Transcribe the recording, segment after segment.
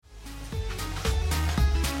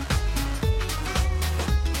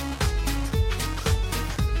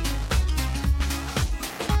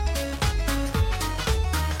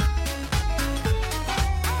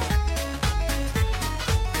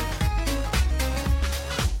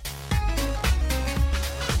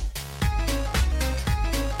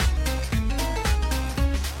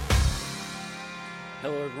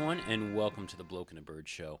welcome to the Bloke and a Bird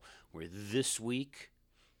show, where this week,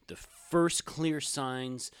 the first clear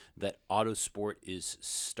signs that autosport is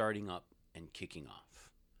starting up and kicking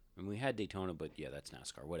off. And we had Daytona, but yeah, that's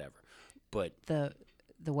NASCAR, whatever. But the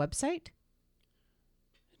website?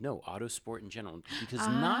 No, autosport in general. Because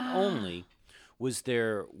not only was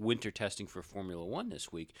there winter testing for Formula One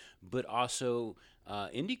this week, but also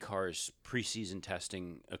IndyCar's preseason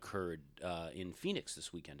testing occurred in Phoenix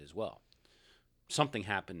this weekend as well. Something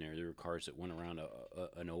happened there. There were cars that went around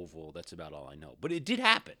an oval. That's about all I know. But it did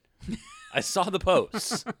happen. I saw the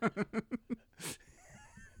posts.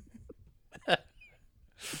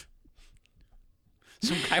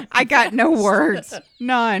 I got no words.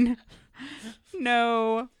 None.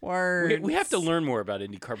 No words. We have to learn more about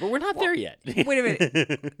IndyCar, but we're not there yet. Wait a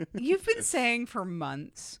minute. You've been saying for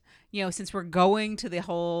months, since we're going to the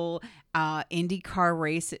whole IndyCar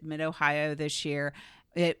race at Mid-Ohio this year,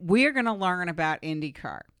 that we're going to learn about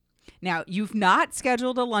IndyCar. Now, you've not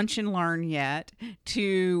scheduled a lunch and learn yet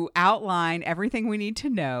to outline everything we need to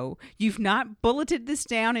know. You've not bulleted this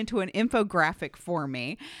down into an infographic for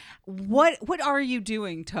me. What are you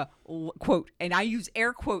doing to, quote, and I use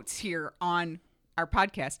air quotes here on our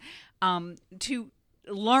podcast, to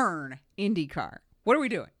learn IndyCar? What are we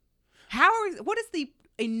doing? What is the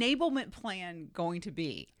enablement plan going to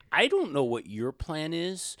be? I don't know what your plan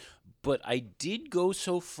is, but I did go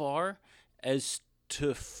so far as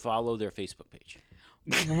to follow their Facebook page.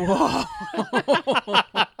 Whoa.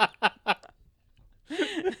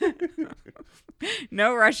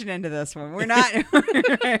 No rushing into this one. We're not.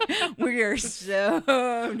 We are so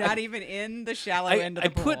not even in the shallow end of the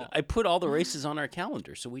pool. I put all the races on our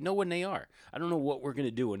calendar, so we know when they are. I don't know what we're going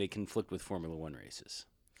to do when they conflict with Formula One races.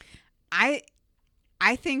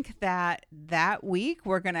 I think that week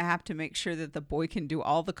we're going to have to make sure that the boy can do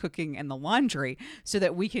all the cooking and the laundry so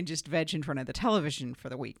that we can just veg in front of the television for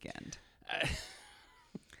the weekend.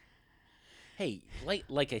 Hey,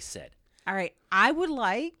 like I said. All right. I would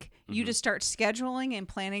like you to start scheduling and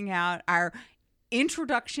planning out our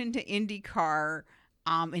introduction to IndyCar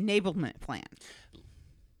enablement plan.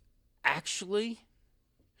 Actually,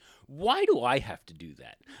 why do I have to do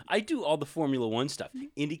that? I do all the Formula One stuff.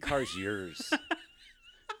 IndyCar's yours.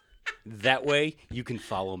 That way, you can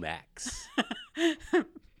follow Max.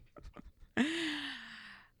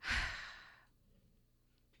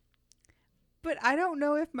 But I don't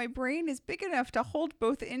know if my brain is big enough to hold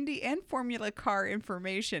both Indy and Formula Car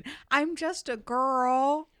information. I'm just a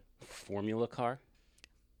girl. Formula Car?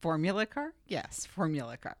 Formula Car? Yes,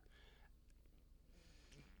 Formula Car.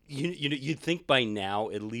 You'd think by now,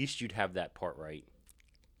 at least you'd have that part right.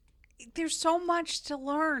 There's so much to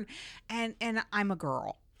learn, and I'm a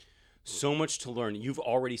girl. So much to learn. You've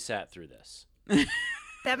already sat through this.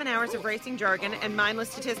 7 hours of racing jargon and mindless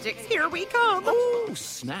statistics. Here we come. Oh,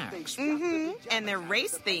 snacks. Mm-hmm. And they're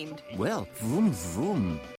race-themed. Well, vroom,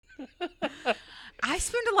 vroom. I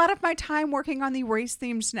spend a lot of my time working on the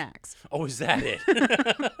race-themed snacks. Oh, is that it?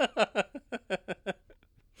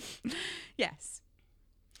 Yes.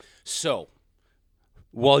 So,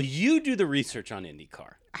 while you do the research on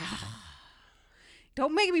IndyCar...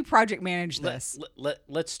 Don't make me project manage this.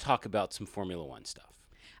 Let's talk about some Formula One stuff.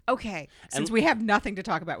 Okay, since we have nothing to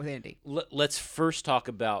talk about with Indy. Let's first talk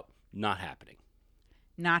about not happening.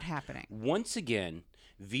 Not happening. Once again,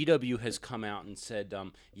 VW has come out and said,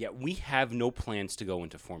 we have no plans to go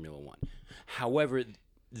into Formula One. However,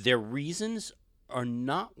 their reasons are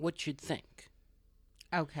not what you'd think.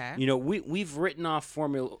 Okay. We've written off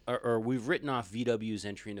we've written off VW's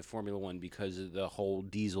entry into Formula One because of the whole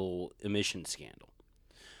diesel emission scandal.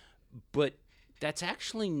 But that's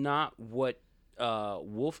actually not what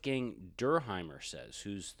Wolfgang Durheimer says,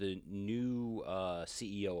 who's the new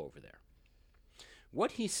CEO over there.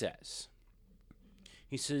 What he says,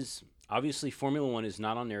 obviously Formula One is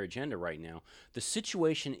not on their agenda right now. The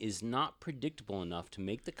situation is not predictable enough to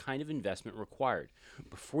make the kind of investment required.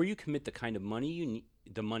 Before you commit the kind of money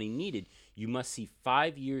the money needed, you must see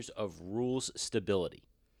 5 years of rules stability.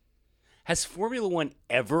 Has Formula One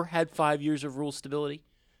ever had 5 years of rule stability?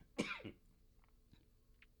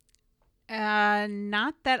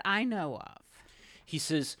 Not that I know of. He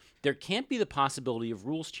says there can't be the possibility of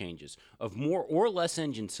rules changes, of more or less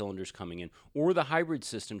engine cylinders coming in, or the hybrid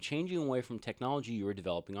system changing away from technology you are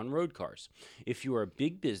developing on road cars. If you are a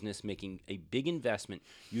big business making a big investment,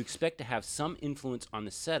 you expect to have some influence on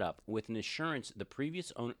the setup with an assurance the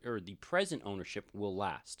present ownership will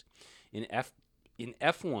last. In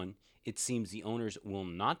F1, it seems the owners will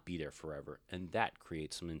not be there forever, and that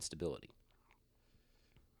creates some instability.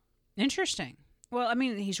 Interesting. Well, I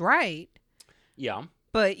mean, he's right. Yeah.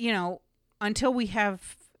 But, until we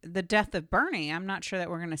have the death of Bernie, I'm not sure that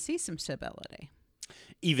we're going to see some stability.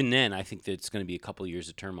 Even then, I think that it's going to be a couple of years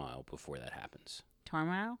of turmoil before that happens.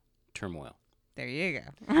 Turmoil? Turmoil. There you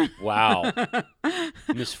go. Wow.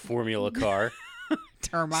 Miss Formula Car.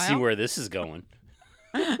 Turmoil? See where this is going.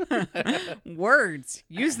 Words.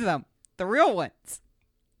 Use them. The real ones.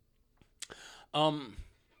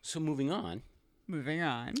 So moving on. Moving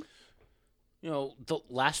on. You know, the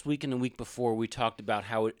last week and the week before, we talked about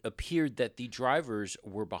how it appeared that the drivers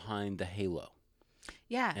were behind the halo.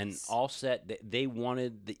 Yes. And all set. They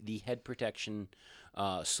wanted the head protection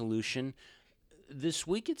solution. This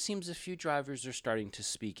week, it seems a few drivers are starting to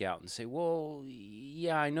speak out and say, well,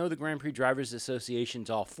 yeah, I know the Grand Prix Drivers Association's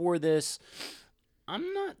all for this.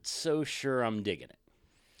 I'm not so sure I'm digging it.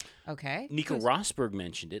 Okay. Nico Rosberg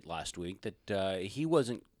mentioned it last week that he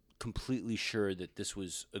wasn't completely sure that this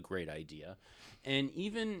was a great idea. And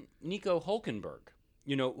even Nico Hülkenberg,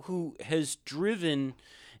 you know, who has driven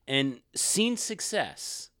and seen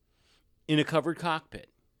success in a covered cockpit,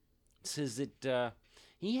 says that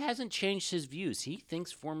he hasn't changed his views. He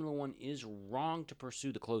thinks Formula One is wrong to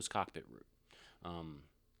pursue the closed cockpit route,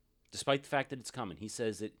 despite the fact that it's coming. He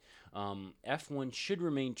says that F1 should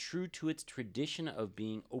remain true to its tradition of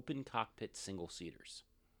being open cockpit single-seaters.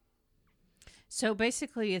 So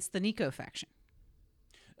basically, it's the Nico faction.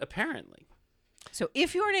 Apparently. So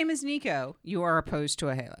if your name is Nico, you are opposed to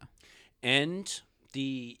a halo. And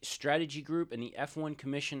the strategy group and the F1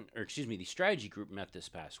 commission, or excuse me, the strategy group met this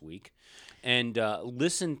past week and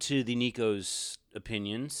listened to the Nico's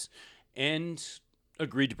opinions and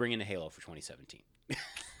agreed to bring in a halo for 2017.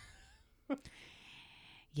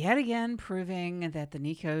 Yet again, proving that the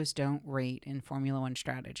Nicos don't rate in Formula One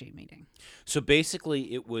strategy meeting. So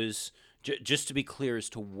basically, it was, just to be clear as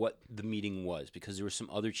to what the meeting was, because there were some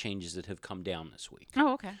other changes that have come down this week.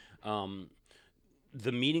 Oh, okay.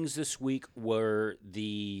 The meetings this week were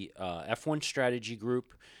the F1 strategy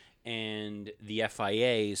group and the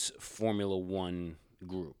FIA's Formula One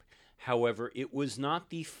group. However, it was not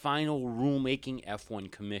the final rulemaking F1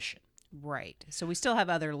 commission. Right. So we still have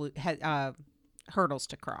other hurdles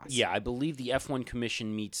to cross. Yeah, I believe the F1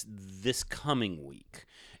 commission meets this coming week,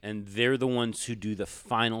 and they're the ones who do the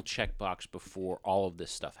final checkbox before all of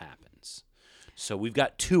this stuff happens. So we've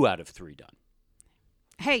got 2 out of 3 done.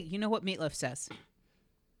 Hey, you know what Meatloaf says?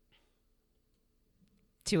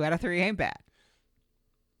 2 out of 3 ain't bad.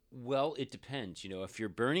 Well, it depends. You know, if you're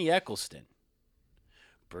Bernie Eccleston,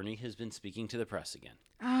 Bernie has been speaking to the press again.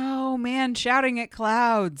 Oh, man, shouting at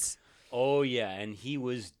clouds. Oh, yeah, and he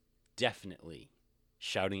was definitely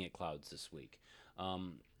shouting at clouds this week.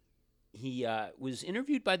 He was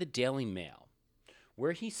interviewed by the Daily Mail,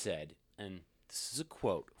 where he said, and this is a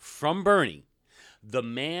quote from Bernie, "The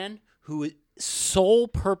man whose sole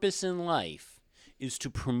purpose in life is to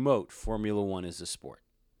promote Formula One as a sport."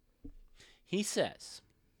 He says,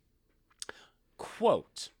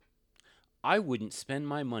 quote, "I wouldn't spend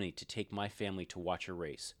my money to take my family to watch a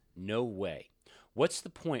race. No way. What's the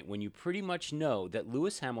point when you pretty much know that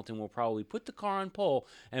Lewis Hamilton will probably put the car on pole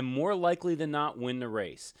and more likely than not win the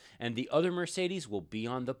race, and the other Mercedes will be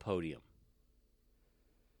on the podium?"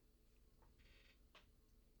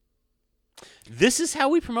 This is how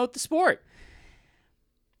we promote the sport.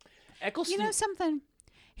 Eccleston, You know something?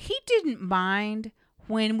 He didn't mind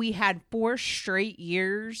when we had 4 straight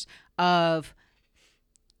years of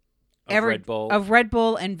Red Bull. Of Red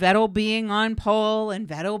Bull and Vettel being on pole and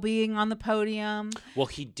Vettel being on the podium. Well,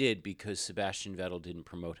 he did because Sebastian Vettel didn't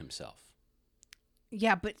promote himself.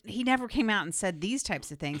 Yeah, but he never came out and said these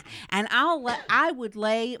types of things. And I would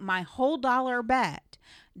lay my whole dollar bet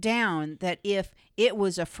down that if it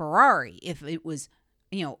was a Ferrari, if it was,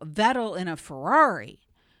 Vettel in a Ferrari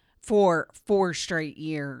for 4 straight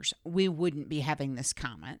years, we wouldn't be having this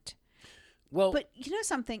comment. Well, But you know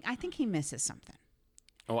something? I think he misses something.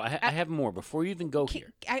 oh, I have more before you even go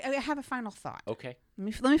here. I have a final thought. Okay.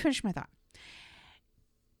 Let me finish my thought.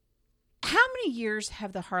 How many years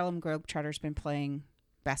have the Harlem Globetrotters been playing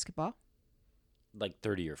basketball? Like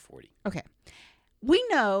 30 or 40. Okay. We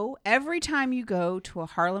know every time you go to a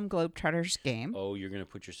Harlem Globetrotters game Oh, you're going to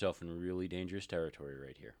put yourself in really dangerous territory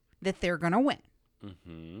right here. that they're going to win.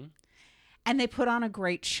 Mm-hmm. And they put on a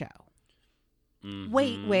great show.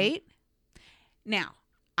 Mm-hmm. Wait. Now,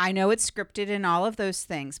 I know it's scripted and all of those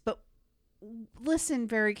things, but listen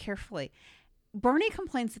very carefully. Bernie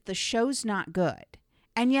complains that the show's not good,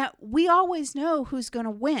 and yet we always know who's going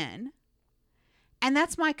to win. And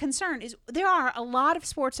that's my concern, is there are a lot of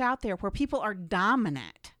sports out there where people are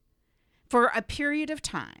dominant for a period of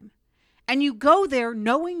time, and you go there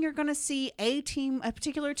knowing you're going to see a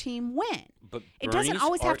particular team win. But It doesn't Bernie's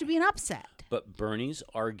always have to be an upset. But Bernie's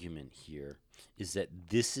argument here is that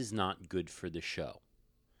this is not good for the show.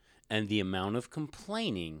 And the amount of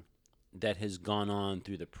complaining that has gone on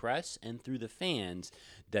through the press and through the fans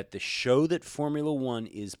that the show that Formula One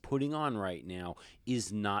is putting on right now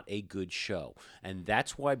is not a good show. And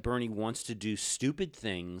that's why Bernie wants to do stupid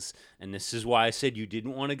things. And this is why I said you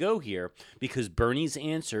didn't want to go here, because Bernie's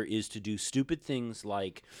answer is to do stupid things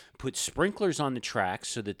like put sprinklers on the tracks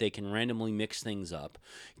so that they can randomly mix things up,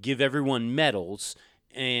 give everyone medals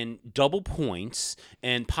and double points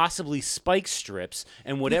and possibly spike strips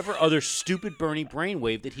and whatever other stupid Bernie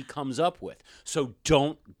brainwave that he comes up with. So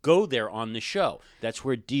don't go there on the show. That's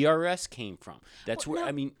where DRS came from. That's Well, where, no,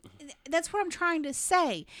 I mean... That's what I'm trying to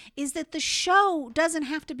say, is that the show doesn't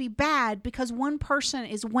have to be bad because one person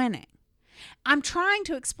is winning. I'm trying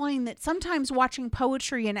to explain that sometimes watching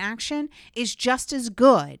poetry in action is just as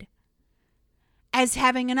good as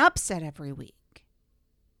having an upset every week.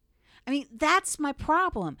 I mean, that's my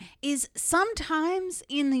problem, is sometimes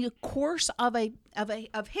in the course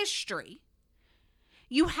of history,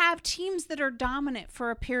 you have teams that are dominant for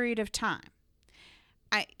a period of time.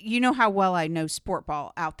 You know how well I know sport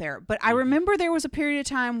ball out there, but I remember there was a period of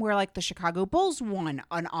time where like the Chicago Bulls won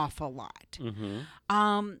an awful lot.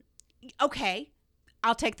 Okay,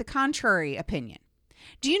 I'll take the contrary opinion.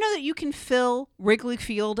 Do you know that you can fill Wrigley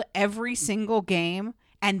Field every single game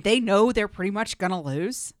and they know they're pretty much going to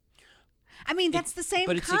lose? I mean, that's the same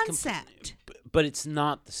concept. But it's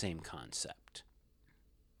not the same concept.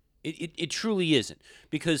 It truly isn't.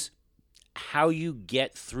 Because how you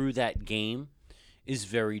get through that game is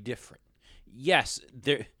very different. Yes,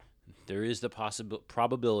 there is the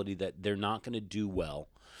probability that they're not going to do well,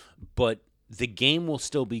 but the game will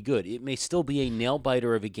still be good. It may still be a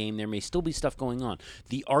nail-biter of a game. There may still be stuff going on.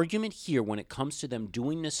 The argument here when it comes to them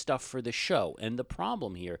doing this stuff for the show, and the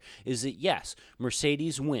problem here, is that, yes,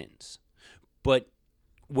 Mercedes wins. But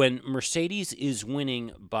when Mercedes is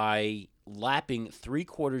winning by lapping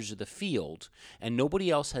 3/4 of the field and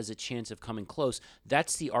nobody else has a chance of coming close,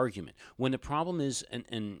 that's the argument. When the problem is,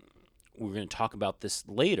 and we're going to talk about this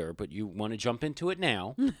later, but you want to jump into it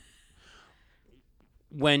now,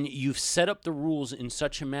 when you've set up the rules in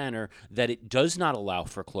such a manner that it does not allow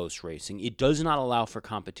for close racing, it does not allow for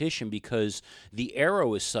competition because the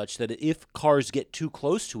arrow is such that if cars get too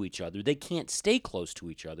close to each other, they can't stay close to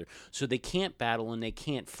each other, so they can't battle and they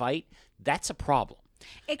can't fight, that's a problem.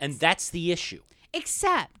 And that's the issue.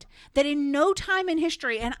 Except that in no time in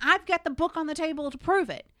history, and I've got the book on the table to prove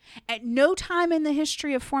it, at no time in the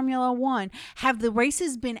history of Formula One have the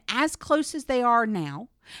races been as close as they are now,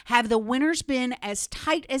 have the winners been as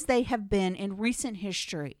tight as they have been in recent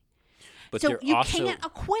history. But so you can't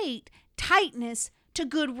equate tightness to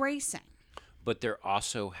good racing. But there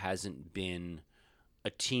also hasn't been a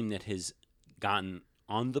team that has gotten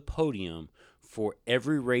on the podium for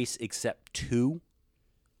every race except 2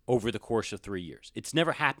 over the course of 3 years. It's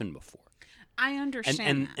never happened before. I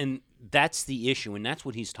understand that. And that's the issue, and that's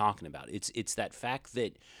what he's talking about. It's that fact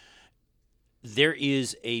that there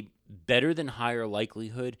is a better than higher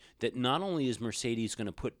likelihood that not only is Mercedes going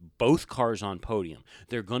to put both cars on podium,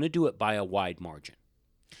 they're going to do it by a wide margin.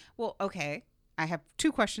 Well, okay. I have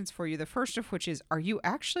 2 questions for you. The first of which is, are you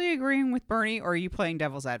actually agreeing with Bernie or are you playing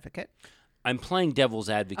devil's advocate? I'm playing devil's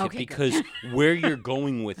advocate because where you're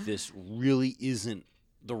going with this really isn't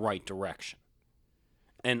the right direction.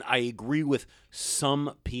 And I agree with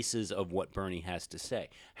some pieces of what Bernie has to say,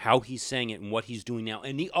 how he's saying it and what he's doing now,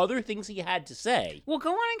 and the other things he had to say. Well,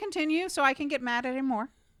 go on and continue so I can get mad at him more.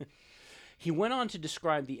 He went on to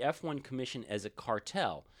describe the F1 Commission as a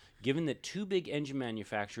cartel, given that 2 big engine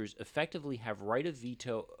manufacturers effectively have right of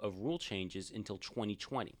veto of rule changes until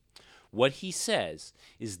 2020. What he says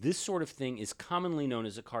is this sort of thing is commonly known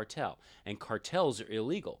as a cartel, and cartels are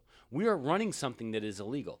illegal. We are running something that is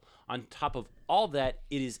illegal. On top of all that,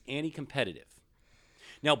 it is anti-competitive.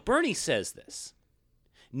 Now, Bernie says this.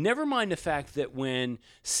 Never mind the fact that when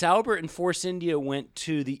Sauber and Force India went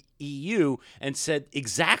to the EU and said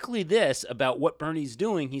exactly this about what Bernie's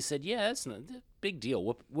doing, he said, yeah, that's not a big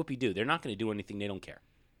deal. Whoopie-doo. They're not going to do anything. They don't care.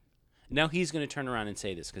 Now he's going to turn around and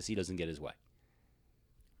say this because he doesn't get his way.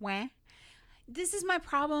 Wah. This is my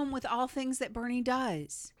problem with all things that Bernie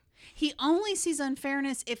does. He only sees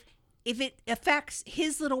unfairness if it affects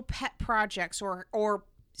his little pet projects or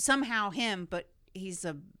somehow him, but he's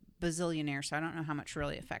a bazillionaire, so I don't know how much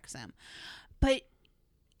really affects him. But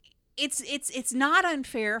it's not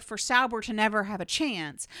unfair for Sauber to never have a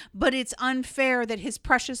chance, but it's unfair that his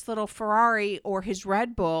precious little Ferrari or his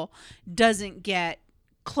Red Bull doesn't get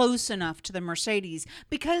close enough to the Mercedes.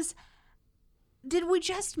 Because did we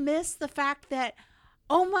just miss the fact that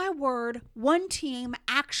Oh my word, one team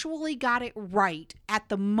actually got it right at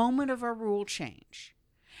the moment of a rule change.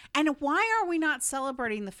 And why are we not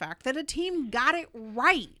celebrating the fact that a team got it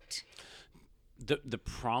right? The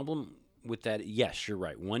problem with that, yes, you're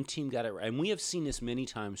right. One team got it right. And we have seen this many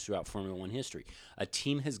times throughout Formula One history. A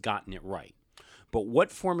team has gotten it right. But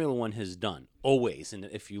what Formula One has done, always, and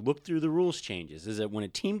if you look through the rules changes, is that when a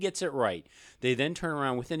team gets it right, they then turn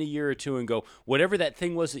around within a year or two and go, whatever that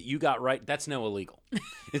thing was that you got right, that's now illegal.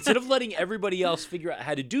 Instead of letting everybody else figure out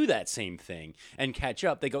how to do that same thing and catch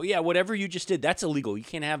up, they go, yeah, whatever you just did, that's illegal. You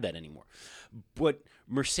can't have that anymore. But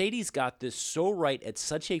Mercedes got this so right at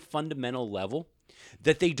such a fundamental level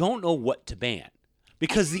that they don't know what to ban.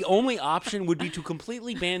 Because the only option would be to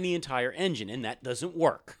completely ban the entire engine, and that doesn't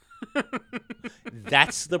work.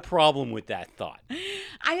 That's the problem with that thought.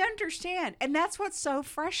 I understand. And that's what's so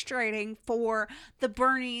frustrating for the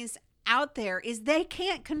Bernies out there is they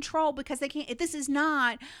can't control because they can't. This is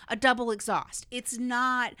not a double exhaust. It's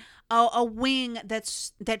not a wing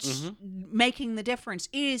that's making the difference.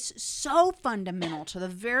 It is so fundamental to the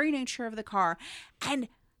very nature of the car. And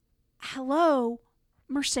hello,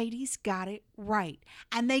 Mercedes got it right.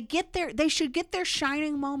 And they should get their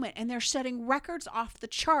shining moment, and they're setting records off the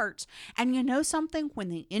charts. And you know something? When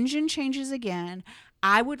the engine changes again,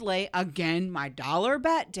 I would lay again my dollar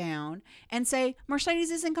bet down and say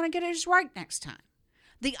Mercedes isn't going to get it right next time.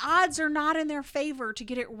 The odds are not in their favor to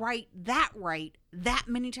get it right that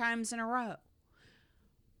many times in a row.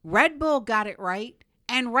 Red Bull got it right,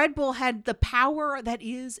 and Red Bull had the power that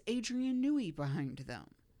is Adrian Newey behind them.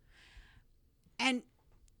 And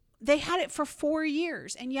they had it for 4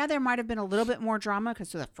 years. And yeah, there might have been a little bit more drama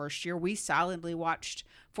because for the first year we solidly watched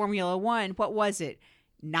Formula One. What was it?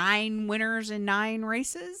 9 winners in 9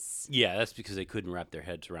 races? Yeah, that's because they couldn't wrap their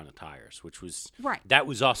heads around the tires, which was right. That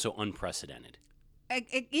was also unprecedented.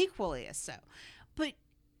 Equally as so. But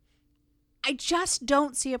I just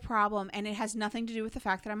don't see a problem, and it has nothing to do with the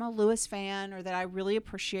fact that I'm a Lewis fan or that I really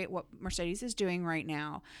appreciate what Mercedes is doing right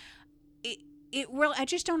now. I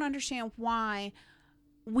just don't understand why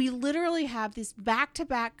we literally have this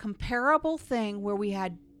back-to-back comparable thing where we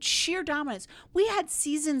had sheer dominance. We had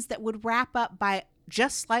seasons that would wrap up by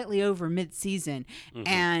just slightly over mid-season,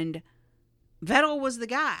 and Vettel was the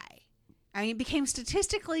guy. I mean, it became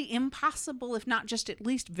statistically impossible, if not just at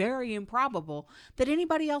least very improbable, that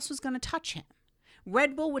anybody else was going to touch him.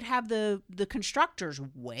 Red Bull would have the constructors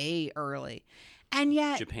way early. And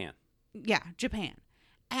yet... Japan. Yeah, Japan.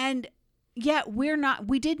 And yet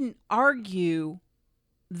we didn't argue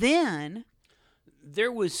then.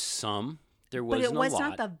 There was some. There wasn't a lot. But it was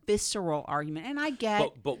not the visceral argument. And I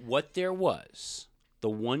get... But what there was, the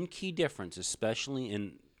one key difference, especially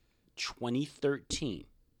in 2013,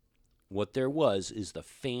 what there was is the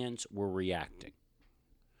fans were reacting.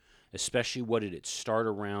 Especially what did it start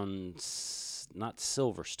around, not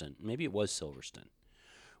Silverstone, maybe it was Silverstone,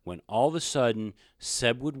 when all of a sudden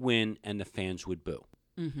Seb would win and the fans would boo.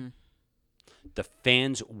 Mm-hmm. The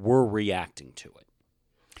fans were reacting to it.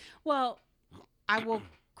 Well, I will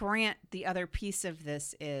grant the other piece of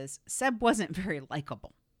this is Seb wasn't very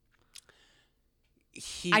likable.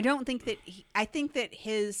 I think that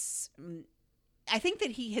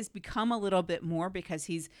he has become a little bit more because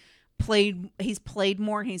he's played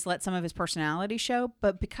more and he's let some of his personality show,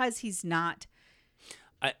 but because he's not.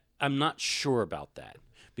 I'm not sure about that,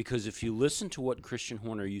 because if you listen to what Christian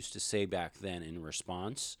Horner used to say back then in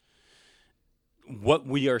response, what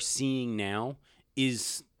we are seeing now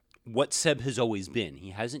is what Seb has always been.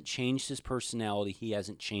 He hasn't changed his personality. He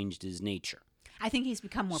hasn't changed his nature. I think he's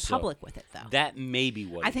become more public with it, though. That may be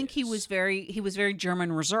what I think he was very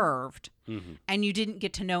German reserved, and you didn't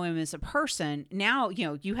get to know him as a person. Now,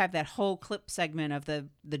 you have that whole clip segment of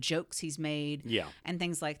the jokes he's made, and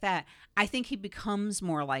things like that. I think he becomes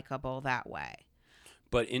more likable that way.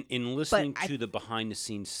 But in listening to the behind the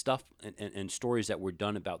scenes stuff and stories that were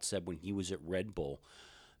done about Seb when he was at Red Bull,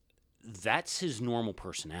 that's his normal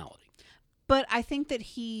personality. But I think that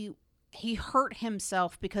he hurt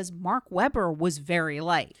himself because Mark Webber was very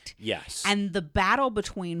liked. Yes. And the battle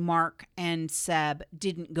between Mark and Seb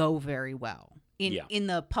didn't go very well in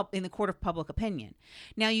the court of public opinion.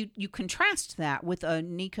 Now you contrast that with a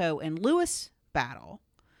Nico and Lewis battle.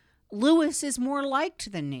 Lewis is more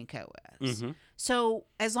liked than Nico is. Mm-hmm. So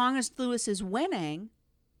as long as Lewis is winning,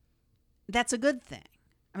 that's a good thing.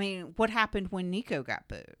 I mean, what happened when Nico got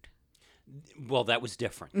booed? Well, that was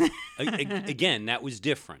different. Again, that was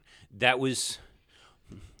different. That was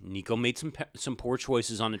Nico made some poor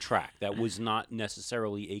choices on the track. That was not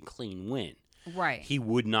necessarily a clean win. Right. He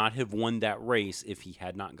would not have won that race if he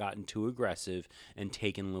had not gotten too aggressive and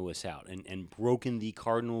taken Lewis out and broken the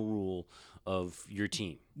cardinal rule of your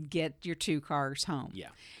team. Get your 2 cars home. Yeah.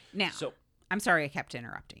 Now, So I'm sorry I kept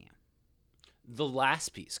interrupting you. the last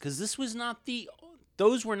piece, because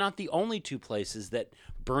those were not the only 2 places that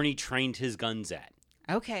Bernie trained his guns at.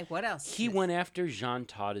 Okay, what else? He went after Jean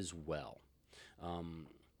Todt as well.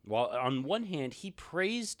 While on one hand, he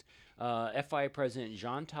praised FIA President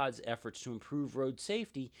Jean Todt's efforts to improve road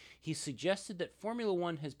safety, he suggested that Formula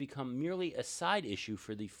One has become merely a side issue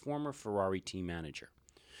for the former Ferrari team manager.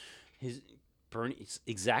 Bernie's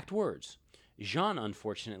exact words, Jean,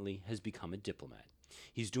 unfortunately, has become a diplomat.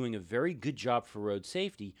 He's doing a very good job for road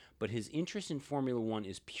safety, but his interest in Formula One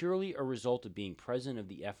is purely a result of being president of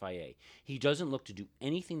the FIA. He doesn't look to do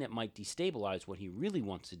anything that might destabilize what he really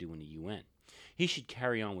wants to do in the UN. He should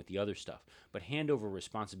carry on with the other stuff, but hand over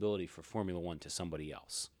responsibility for Formula One to somebody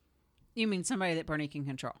else. You mean somebody that Bernie can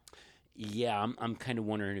control? Yeah, I'm kind of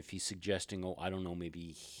wondering if he's suggesting, I don't know,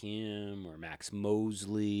 maybe him or Max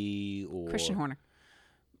Mosley or Christian Horner.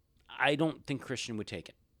 I don't think Christian would take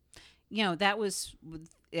it. That was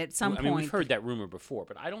at some point. I mean, we've heard that rumor before,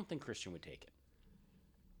 but I don't think Christian would take it.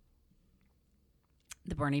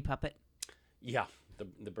 The Bernie puppet. Yeah,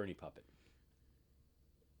 the Bernie puppet.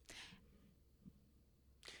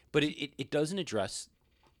 But it doesn't address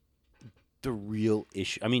the real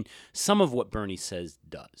issue. I mean, some of what Bernie says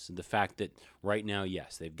does. The fact that right now,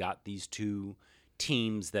 yes, they've got these 2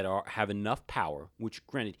 teams that have enough power, which,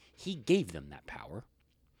 granted, he gave them that power,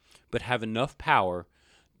 but have enough power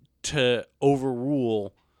to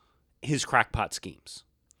overrule his crackpot schemes,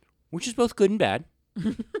 which is both good and bad.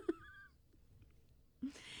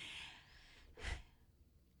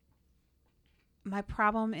 My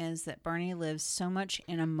problem is that Bernie lives so much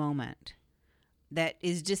in a moment that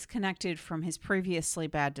is disconnected from his previously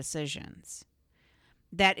bad decisions,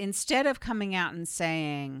 that instead of coming out and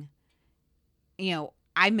saying, at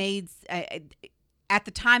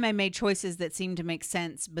the time I made choices that seemed to make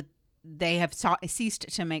sense, but they have ceased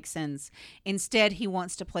to make sense. Instead, he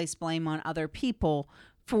wants to place blame on other people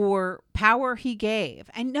for power he gave.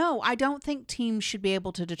 And no, I don't think teams should be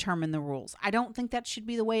able to determine the rules. I don't think that should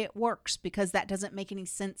be the way it works, because that doesn't make any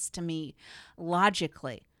sense to me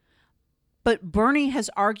logically. But Bernie has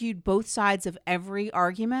argued both sides of every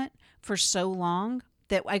argument for so long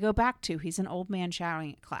that I go back to, he's an old man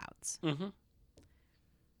shouting at clouds. Mm-hmm.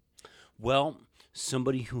 Well,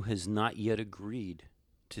 somebody who has not yet agreed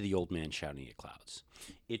to the old man shouting at clouds.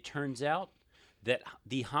 It turns out that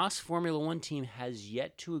the Haas Formula One team has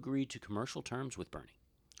yet to agree to commercial terms with Bernie.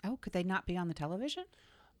 Oh, could they not be on the television?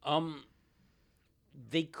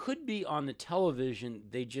 They could be on the television.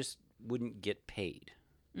 They just wouldn't get paid,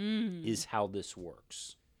 is how this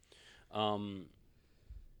works.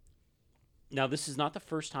 Now, this is not the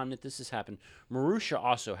first time that this has happened. Marussia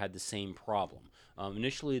also had the same problem.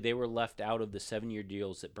 Initially, they were left out of the 7-year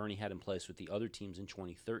deals that Bernie had in place with the other teams in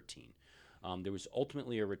 2013. There was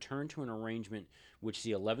ultimately a return to an arrangement which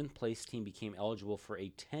the 11th place team became eligible for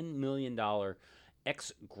a $10 million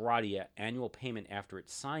ex gratia annual payment after it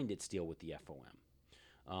signed its deal with the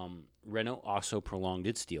FOM. Renault also prolonged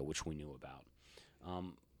its deal, which we knew about.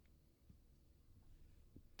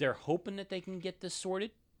 They're hoping that they can get this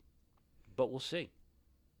sorted, but we'll see.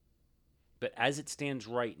 But as it stands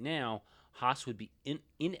right now, Haas would be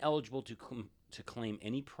ineligible to claim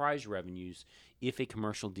any prize revenues if a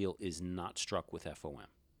commercial deal is not struck with FOM.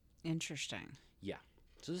 Interesting. Yeah.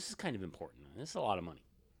 So this is kind of important. This is a lot of money.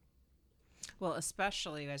 Well,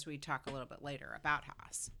 especially as we talk a little bit later about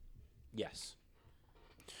Haas. Yes.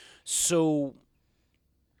 So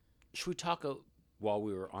should we talk while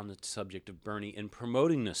we were on the subject of Bernie and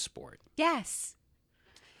promoting this sport? Yes.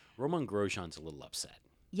 Roman Grosjean's a little upset.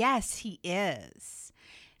 Yes, he is.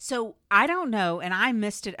 So I don't know, and I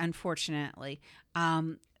missed it, unfortunately.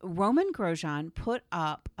 Roman Grosjean put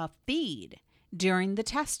up a feed during the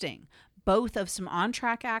testing, both of some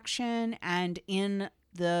on-track action and in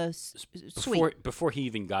the suite. Before he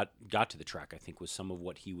even got to the track, I think was some of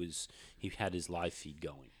what he had his live feed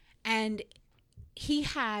going. And he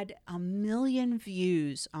had 1 million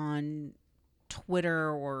views on Twitter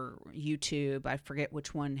or YouTube. I forget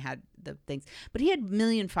which one had the things, but he had 1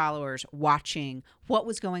 million followers watching what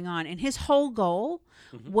was going on. And his whole goal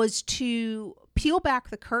was to peel back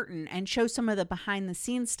the curtain and show some of the behind the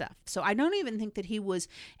scenes stuff. So I don't even think that he was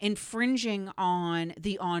infringing on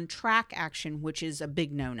the on track action, which is a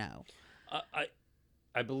big no-no.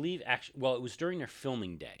 I believe actually, well, it was during their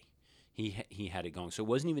filming day. He had it going. So it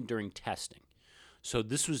wasn't even during testing. So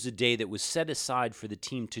this was a day that was set aside for the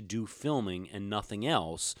team to do filming and nothing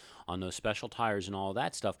else on those special tires and all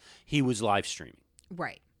that stuff. He was live streaming.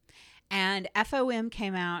 Right. And FOM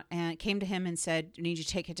came to him and said, "You need to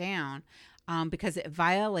take it down because it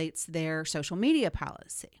violates their social media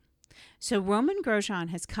policy." So Roman Grosjean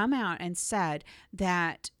has come out and said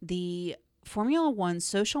that the Formula One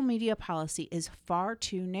social media policy is far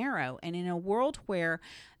too narrow. And in a world where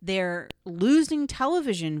they're losing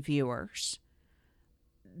television viewers,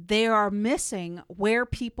 they are missing where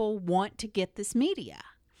people want to get this media.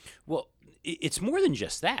 Well, it's more than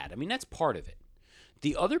just that. I mean, that's part of it.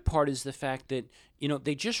 The other part is the fact that,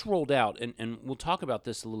 they just rolled out, and we'll talk about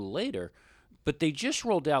this a little later, but they just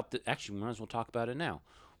rolled out, actually, we might as well talk about it now.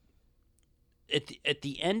 At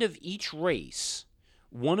the end of each race,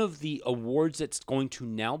 one of the awards that's going to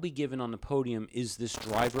now be given on the podium is this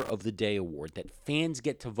Driver of the Day award that fans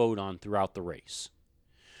get to vote on throughout the race.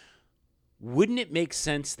 Wouldn't it make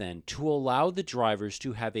sense then to allow the drivers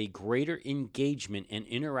to have a greater engagement and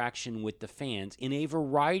interaction with the fans in a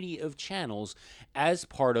variety of channels as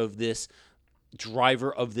part of this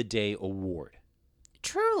Driver of the Day award?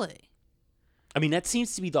 Truly. I mean, that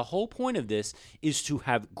seems to be the whole point of this, is to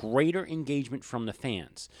have greater engagement from the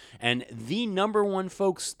fans. And the number one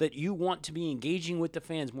folks that you want to be engaging with the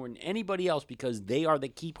fans more than anybody else, because they are the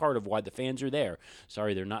key part of why the fans are there.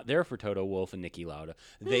 Sorry, they're not there for Toto Wolff and Niki Lauda.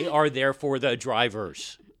 They are there for the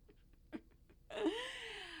drivers.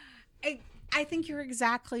 I think you're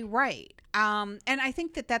exactly right. And I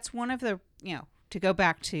think that's one of the, to go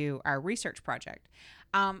back to our research project,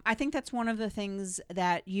 I think that's one of the things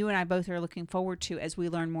that you and I both are looking forward to as we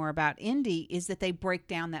learn more about Indy, is that they break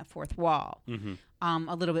down that fourth wall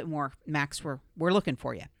a little bit more. Max, we're looking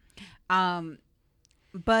for you.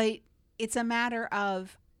 But it's a matter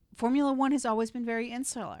of Formula One has always been very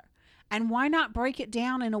insular. And why not break it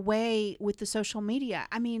down in a way with the social media?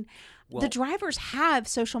 I mean, the drivers have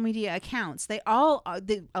social media accounts. They all,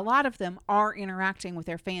 a lot of them are interacting with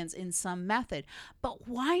their fans in some method. But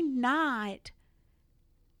why not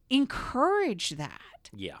encourage that?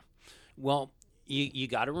 Yeah. Well, you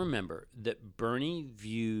got to remember that Bernie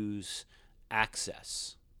views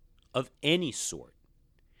access of any sort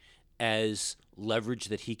as leverage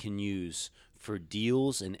that he can use for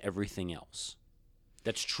deals and everything else.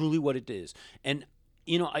 That's truly what it is. And,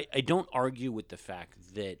 I don't argue with the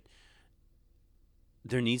fact that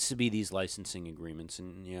there needs to be these licensing agreements.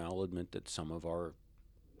 And, I'll admit that some of our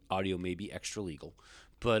audio may be extra legal.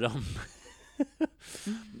 But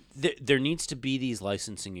there needs to be these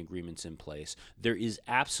licensing agreements in place. There is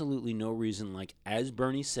absolutely no reason, like, as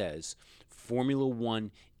Bernie says, Formula One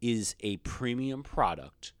is a premium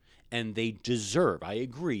product, and they deserve, I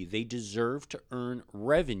agree, they deserve to earn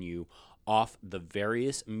revenue off the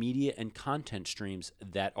various media and content streams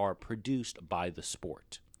that are produced by the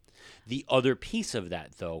sport. The other piece of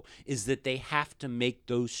that, though, is that they have to make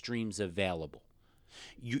those streams available.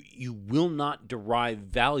 You will not derive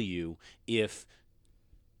value if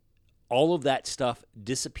all of that stuff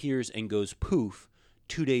disappears and goes poof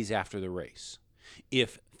 2 days after the race.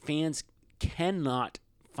 If fans cannot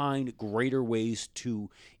find greater ways to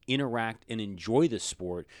interact and enjoy the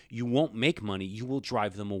sport, you won't make money, you will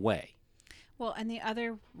drive them away. Well, and the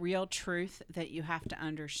other real truth that you have to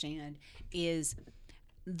understand is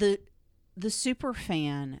the super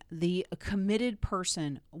fan, the committed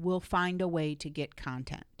person, will find a way to get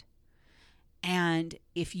content. And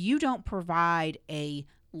if you don't provide a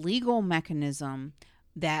legal mechanism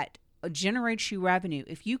that generates you revenue,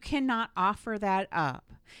 if you cannot offer that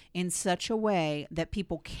up in such a way that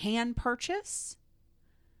people can purchase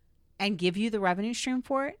and give you the revenue stream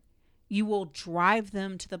for it, you will drive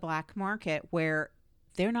them to the black market where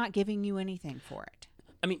they're not giving you anything for it.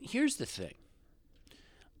 I mean, here's the thing.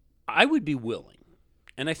 I would be willing,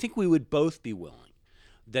 and I think we would both be willing,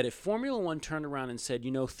 that if Formula One turned around and said,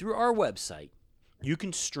 through our website, you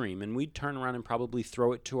can stream, and we'd turn around and probably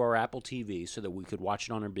throw it to our Apple TV so that we could watch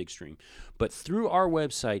it on our big screen. But through our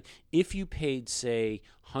website, if you paid, say,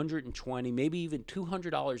 $120, maybe even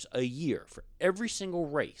 $200 a year for every single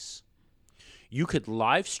race, you could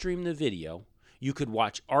live stream the video. You could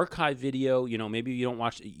watch archive video. Maybe you don't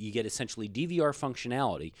watch, you get essentially DVR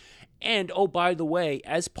functionality. And, oh, by the way,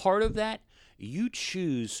 as part of that, you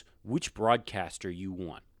choose which broadcaster you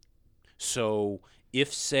want. So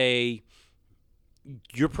if, say,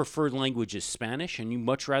 your preferred language is Spanish and you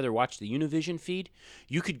much rather watch the Univision feed,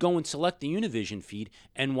 you could go and select the Univision feed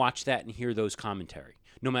and watch that and hear those commentary.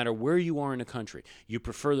 No matter where you are in the country. You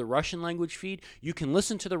prefer the Russian language feed, you can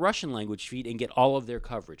listen to the Russian language feed and get all of their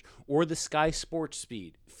coverage. Or the Sky Sports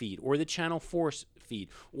feed, or the Channel 4 feed,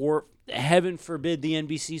 or heaven forbid the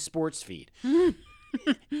NBC Sports feed.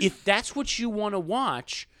 If that's what you want to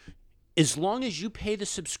watch, as long as you pay the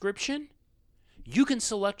subscription, you can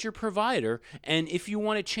select your provider. And if you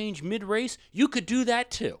want to change mid-race, you could do that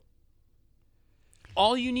too.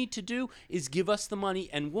 All you need to do is give us the money,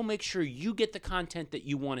 and we'll make sure you get the content that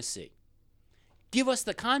you want to see. Give us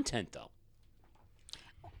the content, though.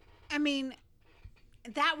 I mean,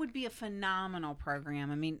 that would be a phenomenal program.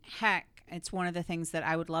 I mean, heck, it's one of the things that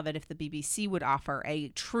I would love it if the BBC would offer a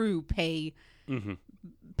true pay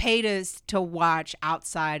to watch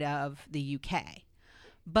outside of the UK.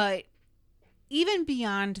 But even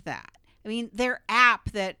beyond that, I mean, their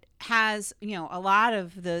app that has, a lot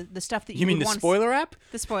of the stuff that you mean the spoiler app?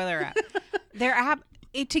 The spoiler app. Their app,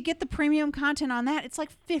 to get the premium content on that, it's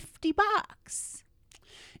like $50.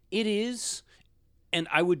 It is, and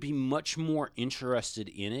I would be much more interested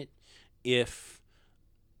in it if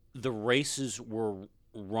the races were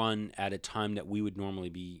run at a time that we would normally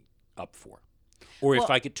be up for. Or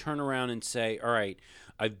if I could turn around and say, all right,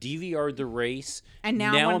 I've DVR'd the race, and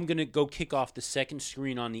now I'm going to go kick off the second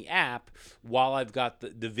screen on the app while I've got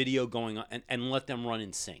the video going on and let them run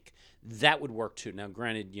in sync. That would work too. Now,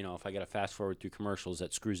 granted, if I got to fast forward through commercials,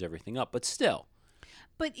 that screws everything up, but still.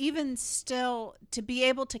 But even still, to be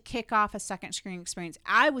able to kick off a second screen experience,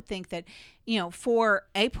 I would think that, for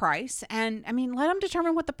a price, and I mean, let them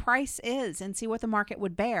determine what the price is and see what the market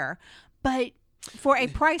would bear. But for a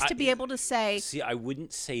price to be able to say... See, I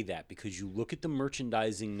wouldn't say that, because you look at the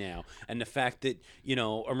merchandising now and the fact that,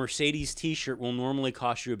 a Mercedes t-shirt will normally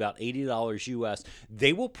cost you about $80 US.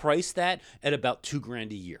 They will price that at about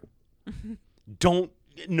 $2,000 a year.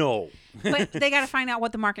 No. But they got to find out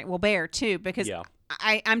what the market will bear too, because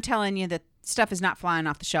I'm telling you that stuff is not flying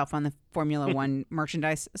off the shelf on the Formula One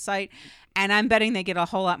merchandise site, and I'm betting they get a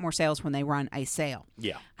whole lot more sales when they run a sale.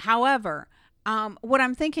 Yeah. However, what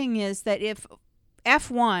I'm thinking is that if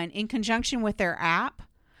F1, in conjunction with their app,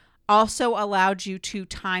 also allowed you to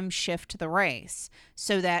time shift the race,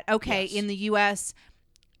 so that in the U.S.,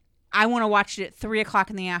 I want to watch it at 3:00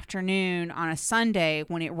 in the afternoon on a Sunday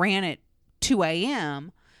when it ran at 2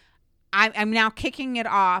 a.m. I'm now kicking it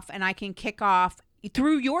off, and I can kick off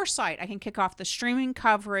through your site. I can kick off the streaming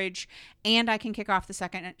coverage, and I can kick off the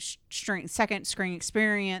second screen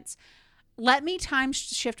experience. Let me time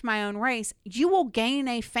shift my own race. You will gain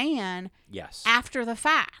a fan after the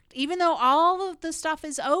fact. Even though all of the stuff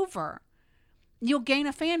is over, you'll gain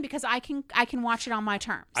a fan because I can watch it on my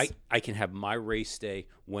terms. I can have my race day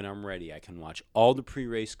when I'm ready. I can watch all the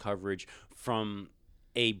pre-race coverage from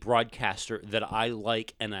a broadcaster that I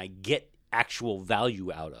like and I get actual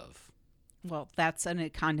value out of. Well, that's a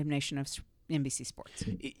condemnation of NBC Sports.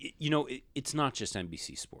 It's not just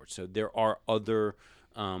NBC Sports. So there are other...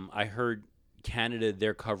 I heard Canada,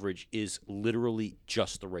 their coverage is literally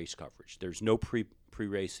just the race coverage. There's no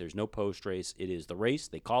pre-race, there's no post-race. It is the race.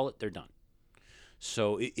 They call it, they're done.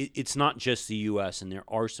 So it's not just the U.S., and there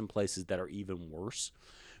are some places that are even worse.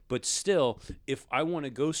 But still, if I want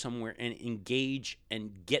to go somewhere and engage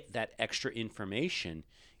and get that extra information,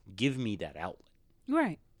 give me that outlet.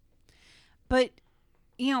 Right. But,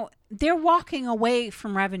 they're walking away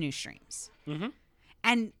from revenue streams. Mm-hmm.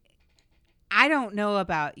 And I don't know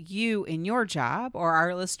about you in your job or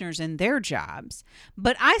our listeners in their jobs,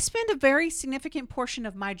 but I spend a very significant portion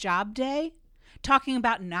of my job day talking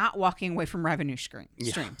about not walking away from revenue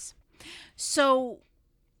streams. So,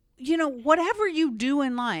 whatever you do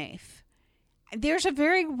in life, there's a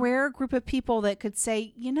very rare group of people that could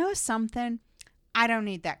say, something, I don't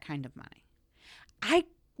need that kind of money. I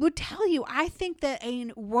would tell you, I think that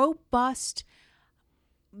a robust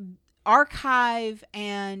archive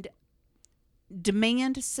and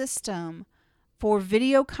demand system for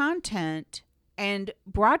video content and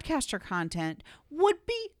broadcaster content would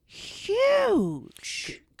be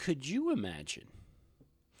huge. Could you imagine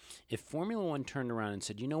if Formula One turned around and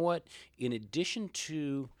said, you know what, in addition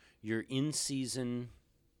to your in-season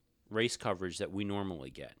race coverage that we normally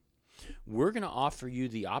get, we're going to offer you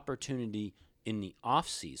the opportunity in the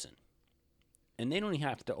off-season, and they don't even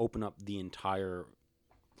have to open up the entire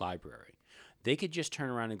library. They could just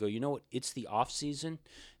turn around and go, you know what, it's the off-season.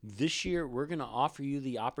 This year, we're going to offer you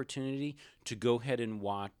the opportunity to go ahead and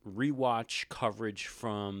rewatch coverage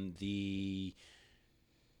from the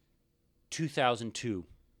 2002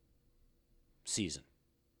 season.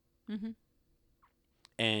 Mm-hmm.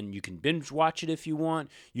 And you can binge watch it if you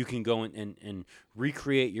want. You can go and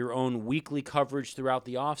recreate your own weekly coverage throughout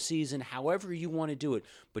the off-season, however you want to do it.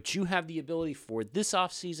 But you have the ability for this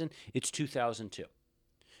off-season, it's 2002.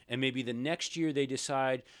 And maybe the next year they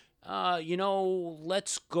decide,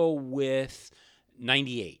 let's go with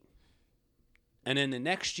 98. And then the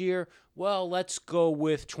next year, well, let's go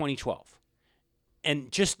with 2012.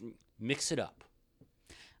 and just mix it up.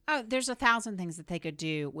 Oh, there's 1,000 things that they could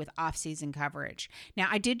do with off-season coverage. Now,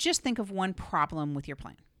 I did just think of one problem with your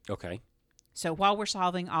plan. Okay. So while we're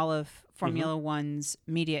solving all of Formula One's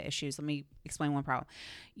media issues, let me explain one problem.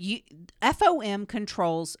 FOM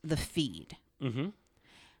controls the feed. Mm-hmm.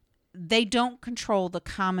 They don't control the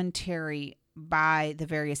commentary by the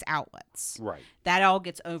various outlets. Right. That all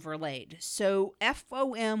gets overlaid. So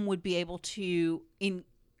FOM would be able to,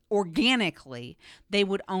 organically, they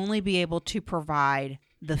would only be able to provide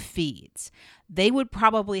the feeds. They would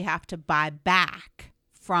probably have to buy back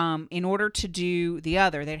in order to do the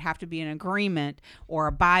other, there'd have to be an agreement or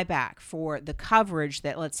a buyback for the coverage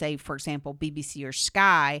that, let's say, for example, BBC or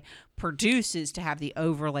Sky produces to have the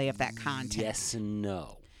overlay of that content. Yes and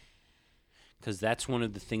no. Because that's one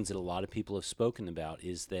of the things that a lot of people have spoken about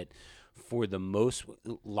is that for the most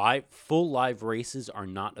full live races are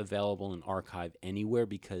not available in archive anywhere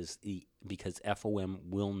because FOM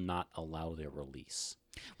will not allow their release.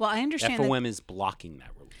 Well, I understand FOM is blocking that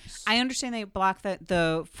release. I understand they block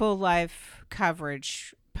the full live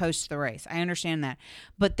coverage post the race. I understand that.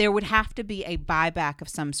 But there would have to be a buyback of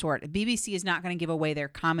some sort. BBC is not going to give away their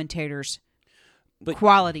commentators'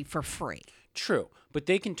 quality for free. True. But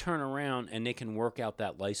they can turn around and they can work out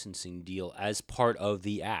that licensing deal as part of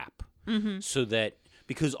the app. Mm-hmm. So that,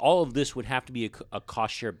 because all of this would have to be a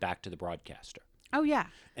cost share back to the broadcaster. Oh, yeah.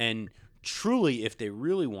 And truly, if they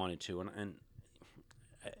really wanted to, and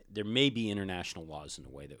there may be international laws in the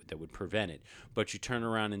way that would prevent it, but you turn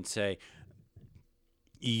around and say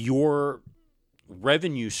your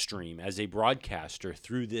revenue stream as a broadcaster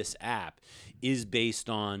through this app is based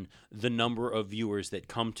on the number of viewers that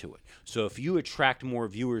come to it. So if you attract more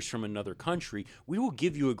viewers from another country, we will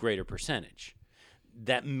give you a greater percentage.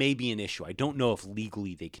 That may be an issue. I don't know if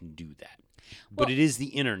legally they can do that, but it is the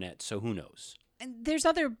internet, so who knows? And there's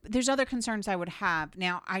other concerns I would have.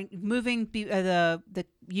 Now, moving the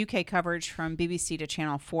UK coverage from BBC to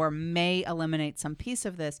Channel 4 may eliminate some piece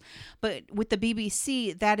of this, but with the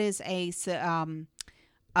BBC, that is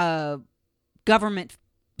a government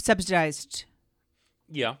subsidized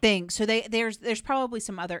thing. So there's probably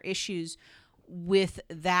some other issues with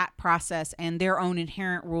that process and their own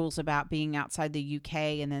inherent rules about being outside the UK,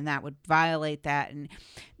 and then that would violate that. And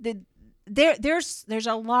there's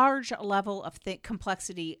a large level of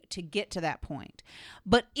complexity to get to that point.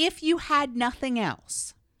 But if you had nothing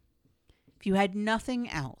else,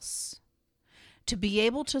 to be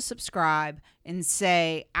able to subscribe and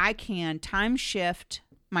say, I can time shift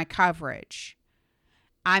my coverage,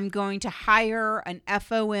 I'm going to hire an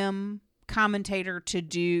FOM commentator to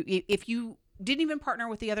do, if you didn't even partner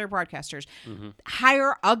with the other broadcasters,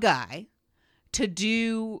 hire a guy to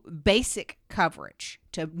do basic coverage,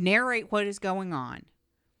 to narrate what is going on.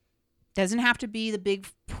 Doesn't have to be the big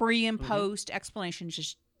pre and post explanations,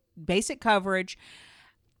 just basic coverage.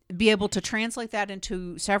 Be able to translate that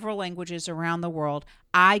into several languages around the world.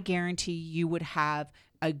 I guarantee you would have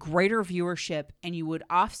a greater viewership, and you would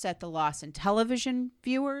offset the loss in television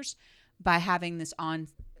viewers by having this on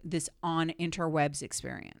interwebs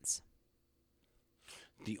experience.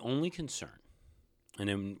 The only concern, and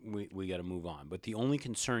then we got to move on, but the only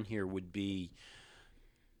concern here would be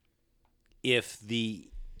if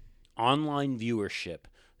the online viewership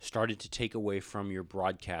started to take away from your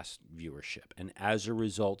broadcast viewership, and as a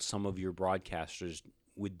result, some of your broadcasters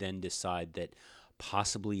would then decide that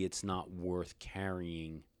possibly it's not worth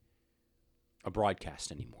carrying a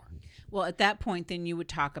broadcast anymore. Well, at that point, then you would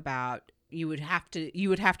talk about you would have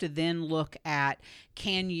to then look at,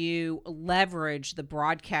 can you leverage the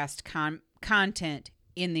broadcast content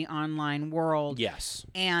in the online world? Yes.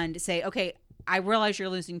 And say, okay, I realize you're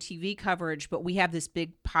losing TV coverage, but we have this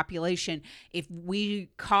big population. If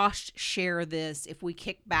we cost share this, if we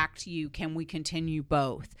kick back to you, can we continue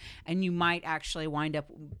both? And you might actually wind up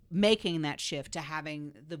making that shift to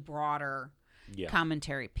having the broader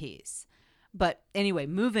commentary piece. But anyway,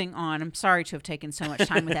 moving on. I'm sorry to have taken so much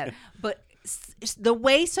time with that. But the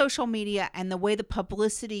way social media and the way the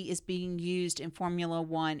publicity is being used in Formula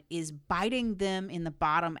One is biting them in the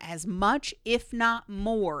bottom as much, if not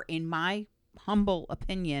more, in my humble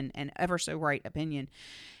opinion and ever so right opinion,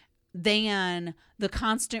 than the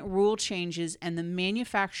constant rule changes and the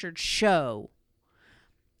manufactured show.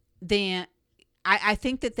 Then I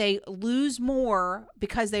think that they lose more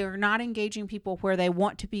because they are not engaging people where they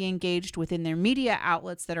want to be engaged within their media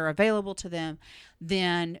outlets that are available to them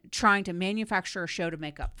than trying to manufacture a show to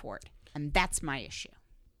make up for it. And that's my issue.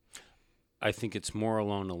 I think it's more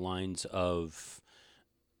along the lines of,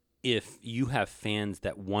 if you have fans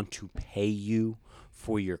that want to pay you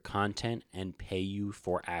for your content and pay you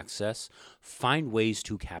for access, find ways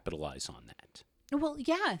to capitalize on that. Well,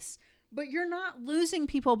 yes, but you're not losing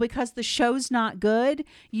people because the show's not good.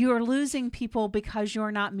 You're losing people because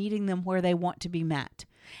you're not meeting them where they want to be met.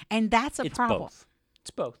 And that's a problem.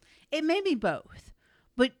 It's both. It may be both,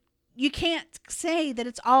 but you can't say that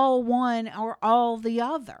it's all one or all the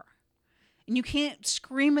other. And you can't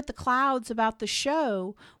scream at the clouds about the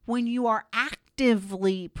show when you are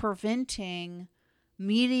actively preventing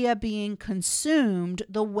media being consumed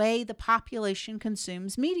the way the population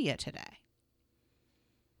consumes media today.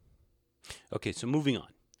 Okay, so moving on.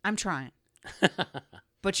 I'm trying.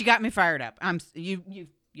 But you got me fired up. You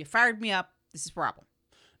fired me up. This is a problem.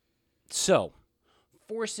 So,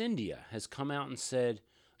 Force India has come out and said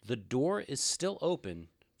the door is still open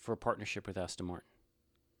for a partnership with Aston-Martin.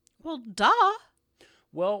 Well, duh.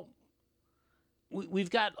 Well, we've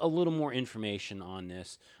got a little more information on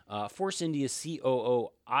this. Force India COO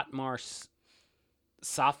Otmar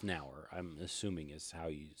Safnauer, I'm assuming is how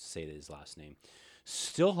you say his last name,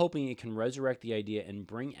 still hoping it can resurrect the idea and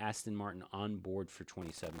bring Aston Martin on board for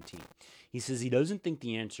 2017. He says he doesn't think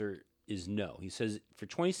the answer is no. He says for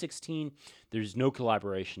 2016, there's no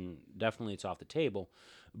collaboration. Definitely it's off the table.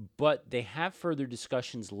 But they have further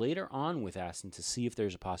discussions later on with Aston to see if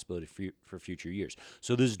there's a possibility for future years.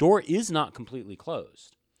 So this door is not completely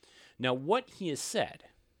closed. Now, what he has said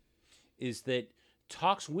is that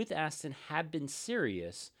talks with Aston have been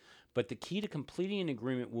serious, but the key to completing an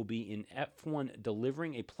agreement will be in F1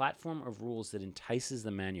 delivering a platform of rules that entices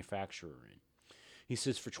the manufacturer in. He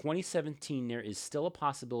says for 2017, there is still a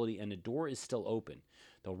possibility and the door is still open.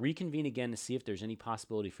 They'll reconvene again to see if there's any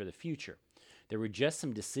possibility for the future. There were just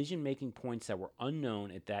some decision-making points that were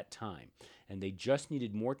unknown at that time, and they just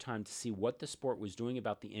needed more time to see what the sport was doing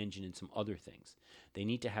about the engine and some other things. They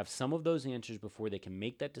need to have some of those answers before they can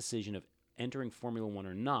make that decision of entering Formula One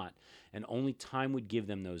or not, and only time would give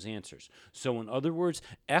them those answers. So in other words,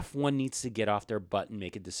 F1 needs to get off their butt and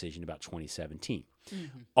make a decision about 2017.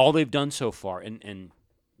 Mm-hmm. All they've done so far, and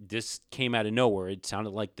this came out of nowhere, it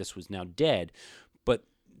sounded like this was now dead, but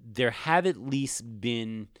there have at least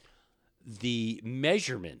been the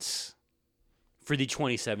measurements for the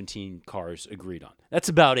 2017 cars agreed on. That's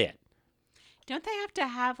about it. Don't they have to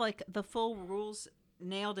have like the full rules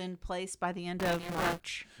nailed in place by the end of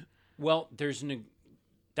March? Well, there's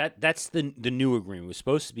that's the new agreement. It was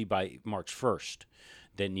supposed to be by March 1st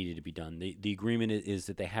that needed to be done. The agreement is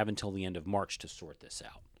that they have until the end of March to sort this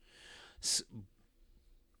out.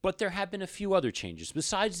 But there have been a few other changes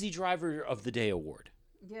besides the Driver of the Day award.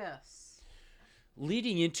 Yes.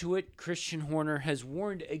 Leading into it, Christian Horner has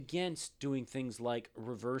warned against doing things like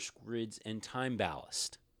reverse grids and time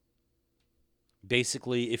ballast.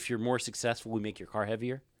 Basically, if you're more successful, we make your car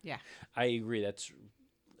heavier. Yeah. I agree. That's,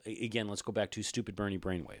 again, let's go back to stupid Bernie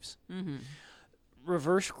brainwaves. Mm-hmm.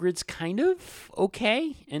 Reverse grid's kind of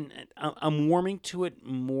okay, and I'm warming to it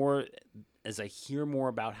more as I hear more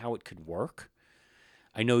about how it could work.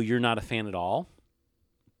 I know you're not a fan at all,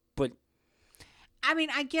 but I mean,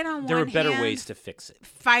 I get on one hand, there are better ways to fix it.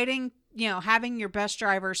 Fighting, having your best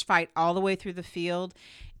drivers fight all the way through the field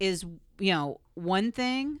is, one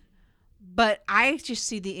thing. But I just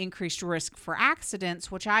see the increased risk for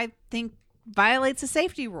accidents, which I think violates the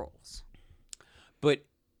safety rules. But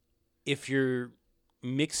if you're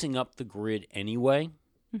mixing up the grid anyway,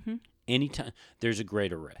 anytime, there's a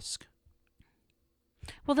greater risk.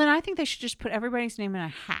 Well, then I think they should just put everybody's name in a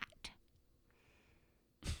hat.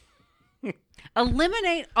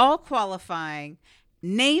 Eliminate all qualifying,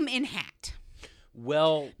 name in hat.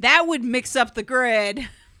 Well, that would mix up the grid.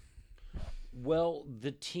 Well,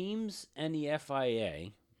 the teams and the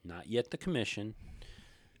FIA, not yet the commission,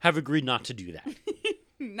 have agreed not to do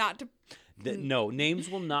that. No, names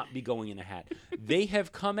will not be going in a hat. They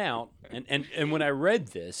have come out, and when I read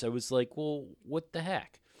this, I was like, well, what the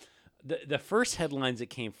heck? The first headlines that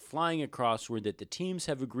came flying across were that the teams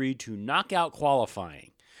have agreed to knock out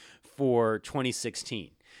qualifying for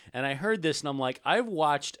 2016. And I heard this, and I'm like, I've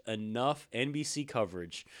watched enough NBC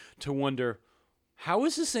coverage to wonder, how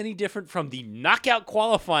is this any different from the knockout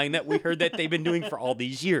qualifying that we heard that they've been doing for all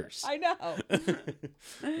these years? I know.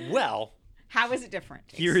 Well, how is it different?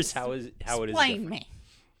 Here's how it is different. Explain me.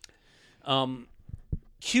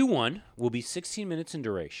 Q1 will be 16 minutes in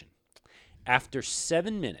duration. After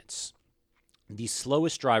 7 minutes, the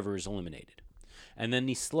slowest driver is eliminated. And then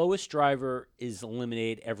the slowest driver is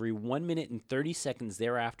eliminated every 1 minute and 30 seconds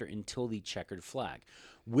thereafter until the checkered flag,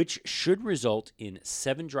 which should result in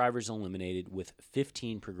 7 drivers eliminated with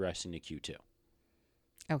 15 progressing to Q2.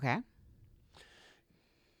 Okay.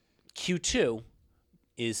 Q2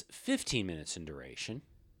 is 15 minutes in duration.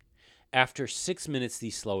 After 6 minutes,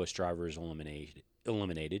 the slowest driver is eliminated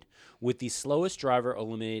eliminated, with the slowest driver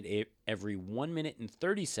eliminated every 1 minute and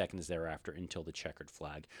 30 seconds thereafter until the checkered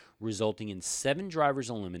flag, resulting in 7 drivers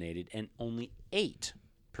eliminated and only 8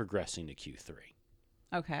 progressing to Q3.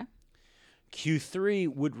 Okay.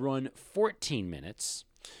 Q3 would run 14 minutes,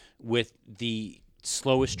 with the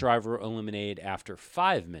slowest driver eliminated after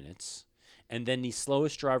 5 minutes, and then the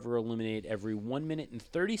slowest driver eliminated every 1 minute and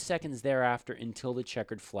 30 seconds thereafter until the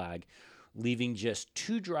checkered flag, leaving just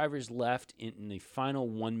 2 drivers left in the final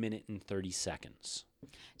 1 minute and 30 seconds.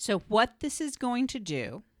 So what this is going to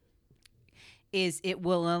do is it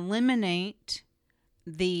will eliminate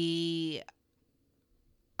the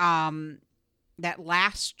that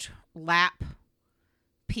last lap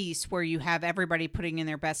piece where you have everybody putting in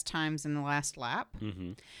their best times in the last lap.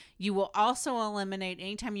 Mm-hmm. You will also eliminate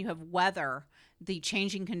anytime you have weather, the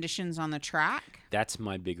changing conditions on the track. That's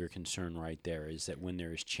my bigger concern right there, is that when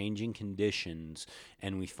there is changing conditions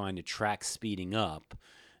and we find a track speeding up,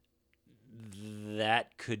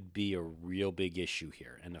 that could be a real big issue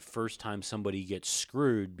here. And the first time somebody gets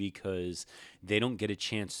screwed because they don't get a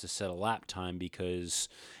chance to set a lap time because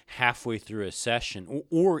halfway through a session,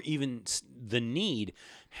 or even the need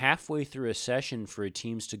halfway through a session for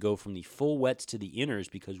teams to go from the full wets to the inners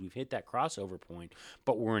because we've hit that crossover point,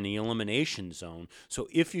 but we're in the elimination zone. So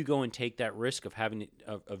if you go and take that risk of having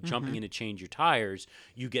of jumping in to change your tires,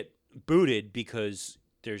 you get booted because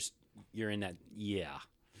you're in that. Yeah.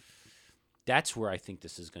 That's where I think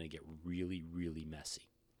this is going to get really, really messy.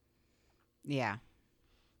 Yeah.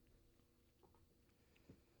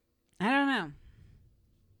 I don't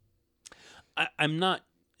know. I'm not,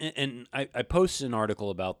 and I posted an article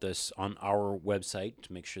about this on our website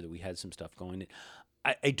to make sure that we had some stuff going.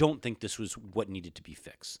 I don't think this was what needed to be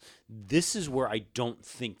fixed. This is where I don't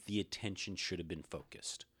think the attention should have been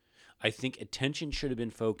focused. I think attention should have been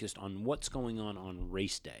focused on what's going on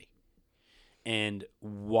race day and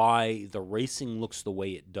why the racing looks the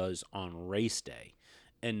way it does on race day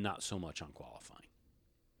and not so much on qualifying.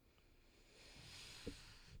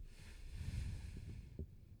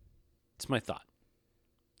 It's my thought.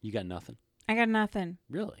 You got nothing? I got nothing.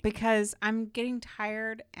 Really? Because I'm getting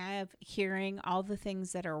tired of hearing all the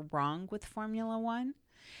things that are wrong with Formula One.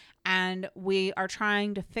 And we are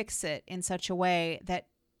trying to fix it in such a way that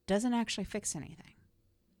doesn't actually fix anything.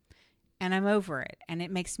 And I'm over it. And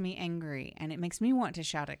it makes me angry. And it makes me want to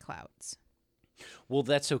shout at clouds. Well,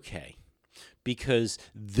 that's okay. Because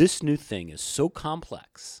this new thing is so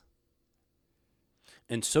complex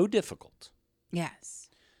and so difficult. Yes.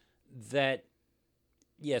 That,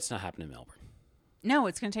 yeah, it's not happening in Melbourne. No,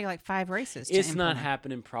 it's going to take like 5 races to It's implement. not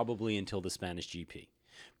happening probably until the Spanish GP.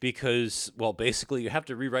 Because, well, basically you have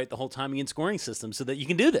to rewrite the whole timing and scoring system so that you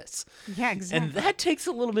can do this. Yeah, exactly. And that takes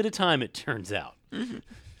a little bit of time, it turns out.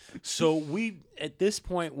 So we, at this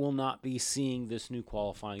point, will not be seeing this new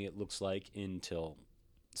qualifying, it looks like, until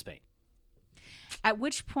Spain. At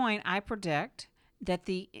which point I predict that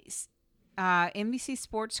the NBC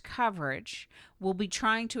Sports coverage will be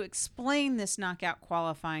trying to explain this knockout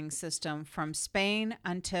qualifying system from Spain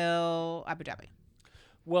until Abu Dhabi.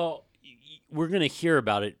 Well, we're going to hear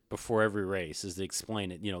about it before every race as they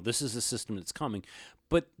explain it. You know, this is a system that's coming.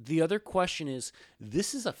 But the other question is,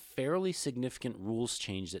 this is a fairly significant rules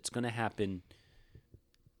change that's going to happen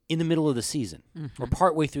in the middle of the season or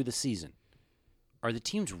partway through the season. Are the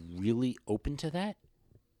teams really open to that?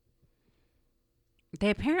 They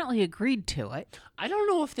apparently agreed to it. I don't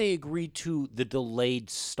know if they agreed to the delayed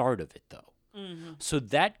start of it, though. So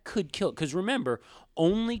that could kill, because remember,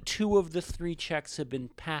 only 2 of the 3 checks have been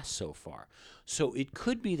passed so far. So it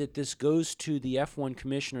could be that this goes to the F1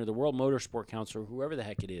 commissioner, the World Motorsport Council, or whoever the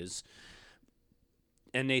heck it is,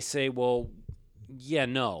 and they say, well, yeah,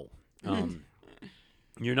 no.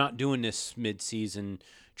 You're not doing this mid-season.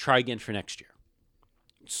 Try again for next year.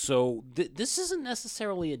 So this isn't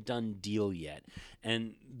necessarily a done deal yet.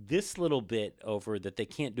 And this little bit over that they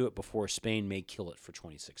can't do it before Spain may kill it for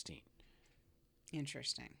 2016.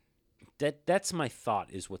 Interesting. That's my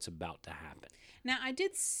thought is what's about to happen. Now, I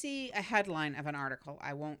did see a headline of an article.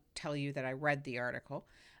 I won't tell you that I read the article,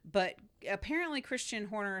 but apparently Christian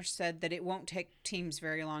Horner said that it won't take teams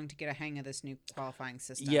very long to get a hang of this new qualifying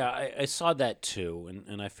system. Yeah, I saw that too,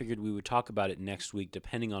 and I figured we would talk about it next week,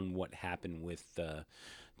 depending on what happened with the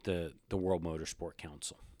World Motorsport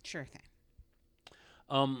Council. Sure thing.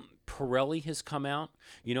 Pirelli has come out.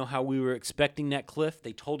 You know how we were expecting that cliff?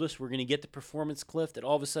 They told us we're going to get the performance cliff, that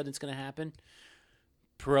all of a sudden it's going to happen.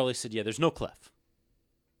 Pirelli said, yeah, there's no cliff.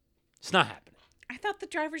 It's not happening. I thought the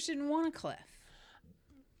drivers didn't want a cliff.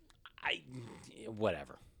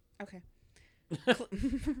 Whatever. Okay.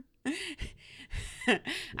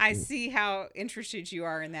 I see how interested you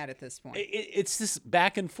are in that at this point. It's this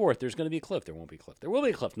back and forth. There's going to be a cliff. There won't be a cliff. There will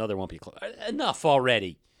be a cliff. No, there won't be a cliff. Enough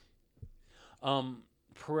already.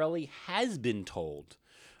 Pirelli has been told.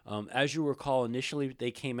 As you recall, initially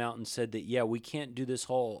they came out and said that, yeah, we can't do this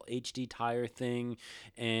whole HD tire thing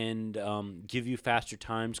and give you faster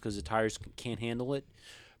times because the tires can't handle it.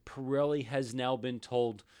 Pirelli has now been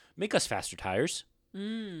told, make us faster tires.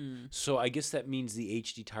 So I guess that means the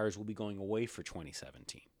HD tires will be going away for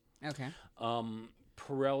 2017. Okay.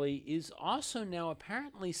 Pirelli is also now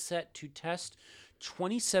apparently set to test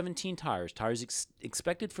 2017 tires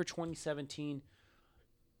expected for 2017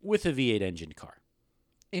 with a V8 engine car.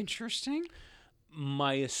 Interesting.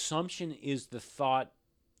 My assumption is the thought,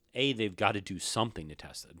 A, they've got to do something to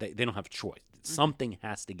test it. They don't have a choice. Something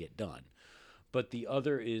has to get done. But the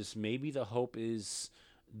other is maybe the hope is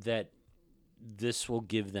that this will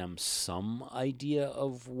give them some idea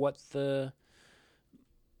of what the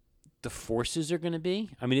forces are going to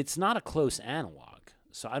be. I mean, it's not a close analog,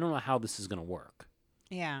 so I don't know how this is going to work.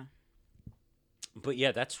 Yeah. But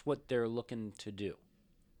yeah, that's what they're looking to do.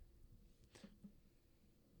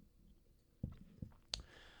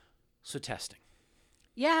 So testing.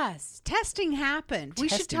 Yes, testing happened. We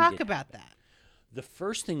should Testing talk did about happen. that. The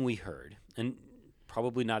first thing we heard, and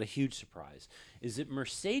probably not a huge surprise, is that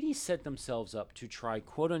Mercedes set themselves up to try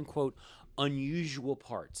quote-unquote unusual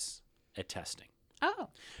parts at testing. Oh.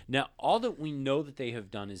 Now, all that we know that they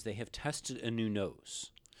have done is they have tested a new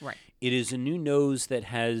nose. Right. It is a new nose that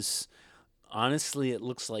has, honestly, it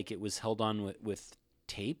looks like it was held on with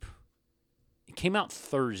tape. It came out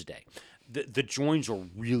Thursday. The joins are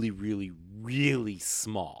really, really, really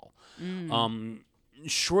small.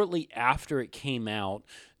 Shortly after it came out,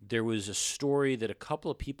 there was a story that a couple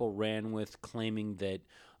of people ran with claiming that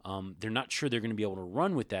they're not sure they're going to be able to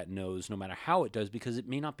run with that nose no matter how it does because it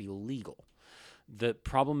may not be legal. The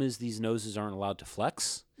problem is these noses aren't allowed to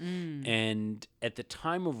flex. And at the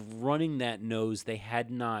time of running that nose, they had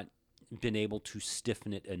not been able to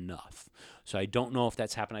stiffen it enough. So I don't know if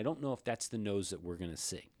that's happened. I don't know if that's the nose that we're going to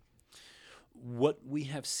see. What we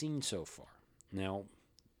have seen so far. Now,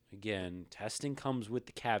 again, testing comes with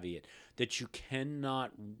the caveat that you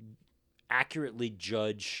cannot accurately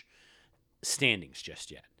judge standings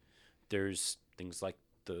just yet. There's things like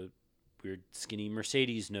the weird skinny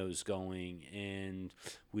Mercedes nose going, and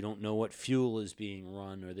we don't know what fuel is being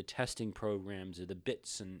run or the testing programs or the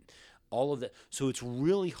bits and all of that. So it's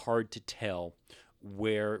really hard to tell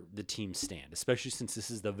where the teams stand, especially since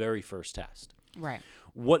this is the very first test. Right.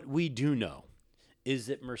 What we do know is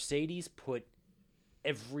that Mercedes put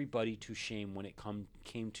everybody to shame when it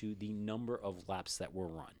came to the number of laps that were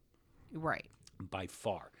run. Right. By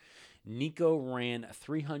far. Nico ran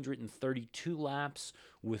 332 laps,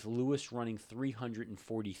 with Lewis running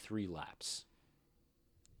 343 laps.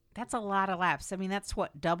 That's a lot of laps. I mean, that's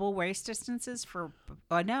what, double race distances for...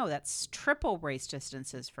 Oh, no, that's triple race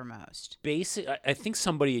distances for most. I think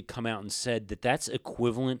somebody had come out and said that that's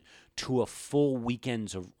equivalent to a full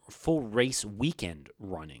race weekend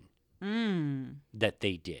running that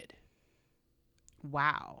they did.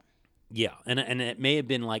 Wow. Yeah, and it may have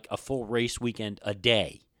been like a full race weekend a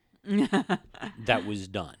day that was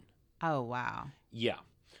done. Oh, wow. Yeah.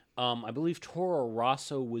 I believe Toro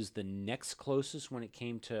Rosso was the next closest when it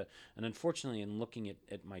came to, and unfortunately, in looking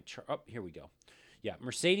at my chart, oh, here we go. Yeah,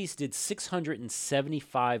 Mercedes did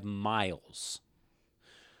 675 miles.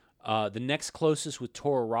 The next closest with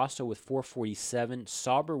Toro Rosso with 447,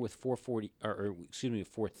 Sauber with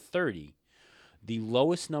 430. The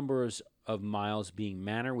lowest numbers of miles being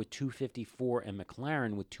Manor with 254 and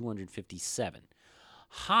McLaren with 257.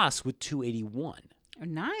 Haas with 281. Oh,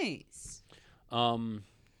 nice.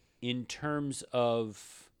 In terms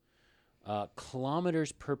of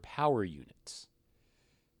kilometers per power units,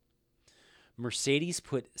 Mercedes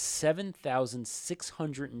put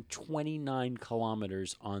 7,629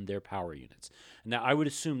 kilometers on their power units. Now, I would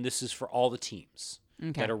assume this is for all the teams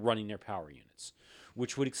that are running their power units,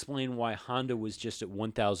 which would explain why Honda was just at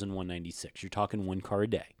 1,196. You're talking one car a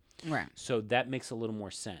day. Right. So that makes a little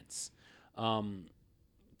more sense.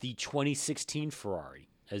 The 2016 Ferrari,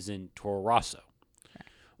 as in Toro Rosso,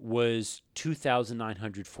 was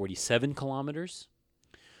 2,947 kilometers,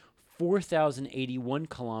 4,081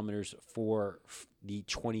 kilometers for the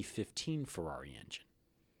 2015 Ferrari engine.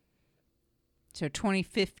 So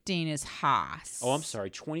 2015 is Haas. Oh, I'm sorry.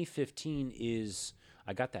 2015 is,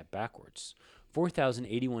 I got that backwards,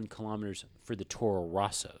 4,081 kilometers for the Toro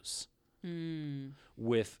Rossos,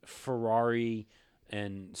 with Ferrari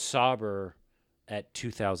and Sauber at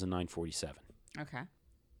 2,947. Okay.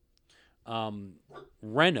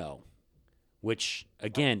 Renault, which,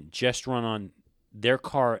 again, just run on their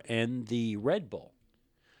car and the Red Bull,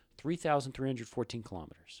 3,314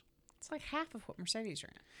 kilometers. It's like half of what Mercedes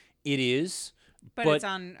ran. It is, But it's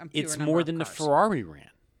on a fewer it's number more of than the cars. Ferrari ran.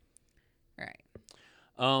 Right.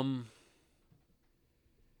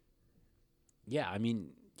 Yeah, I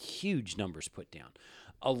mean, huge numbers put down.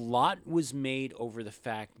 A lot was made over the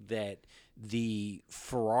fact that the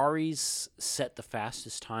Ferraris set the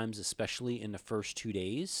fastest times, especially in the first 2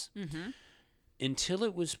 days, until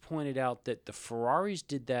it was pointed out that the Ferraris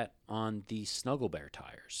did that on the Snuggle Bear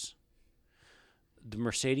tires. The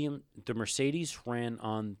Mercedes ran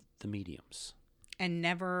on the mediums. And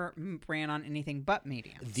never ran on anything but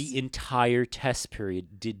mediums. The entire test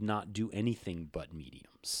period did not do anything but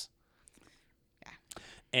mediums. Yeah.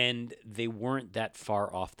 And they weren't that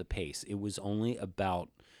far off the pace. It was only about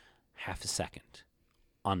half a second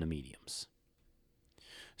on the mediums.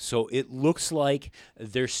 So it looks like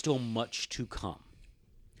there's still much to come.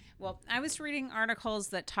 Well, I was reading articles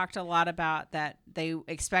that talked a lot about that they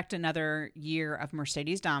expect another year of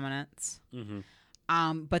Mercedes dominance,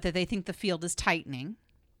 but that they think the field is tightening.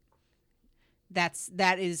 That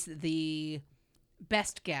is the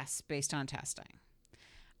best guess based on testing.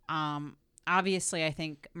 Obviously, I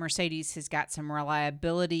think Mercedes has got some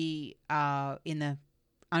reliability in the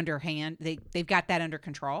underhand. They've got that under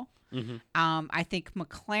control. I think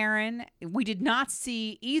McLaren, we did not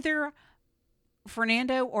see either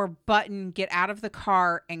Fernando or Button get out of the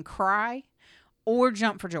car and cry or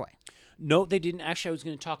jump for joy. No, they didn't. Actually, I was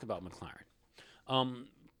going to talk about McLaren.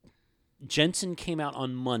 Jensen came out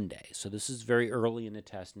on Monday, so this is very early in the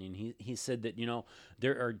testing, and he said that,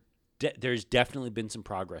 there's definitely been some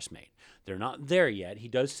progress made. They're not there yet. He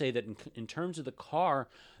does say that in terms of the car,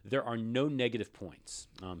 there are no negative points.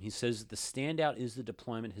 He says that the standout is the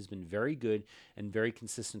deployment has been very good and very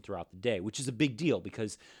consistent throughout the day, which is a big deal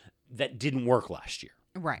because that didn't work last year.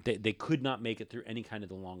 Right. They could not make it through any kind of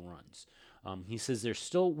the long runs. He says there's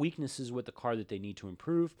still weaknesses with the car that they need to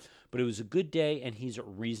improve, but it was a good day, and he's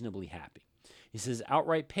reasonably happy. He says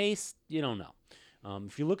outright pace, you don't know.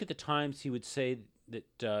 If you look at the times, he would say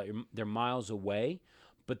that they're miles away,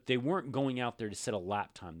 but they weren't going out there to set a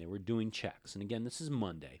lap time. They were doing checks. And again, this is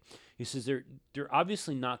Monday. He says they're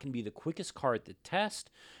obviously not going to be the quickest car at the test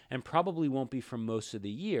and probably won't be for most of the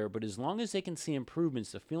year, but as long as they can see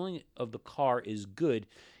improvements, the feeling of the car is good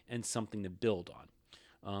and something to build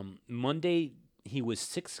on. Monday, he was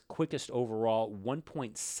sixth quickest overall,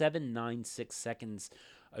 1.796 seconds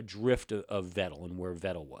adrift of Vettel and where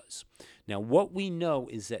Vettel was. Now, what we know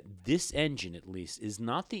is that this engine, at least, is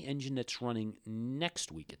not the engine that's running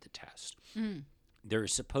next week at the test. There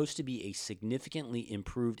is supposed to be a significantly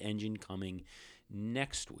improved engine coming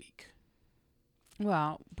next week.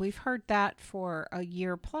 Well, we've heard that for a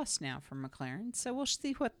year plus now from McLaren, so we'll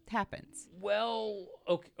see what happens. Well,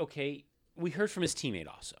 okay. We heard from his teammate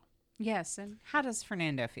also. Yes, and how does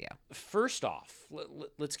Fernando feel? First off,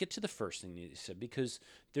 let's get to the first thing that he said, because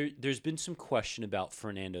there's been some question about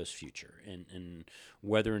Fernando's future and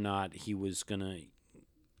whether or not he was going to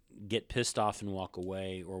get pissed off and walk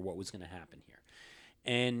away or what was going to happen here.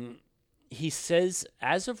 And he says,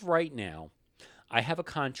 as of right now, I have a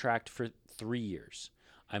contract for 3 years.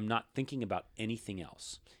 I'm not thinking about anything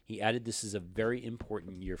else. He added, this is a very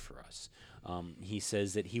important year for us. He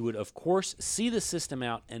says that he would, of course, see the system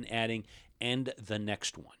out and the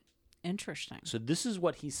next one. Interesting. So this is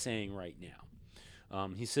what he's saying right now.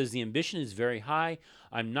 He says the ambition is very high.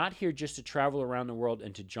 I'm not here just to travel around the world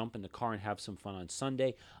and to jump in the car and have some fun on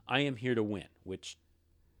Sunday. I am here to win, which,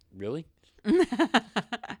 really?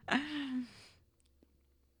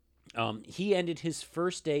 He ended his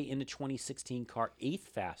first day in the 2016 car 8th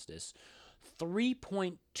fastest,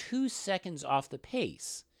 3.2 seconds off the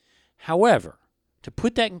pace. However, to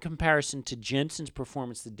put that in comparison to Jensen's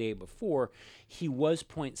performance the day before, he was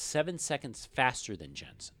 0.7 seconds faster than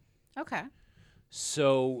Jensen. Okay.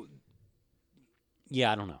 So,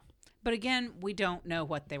 yeah, I don't know. But again, we don't know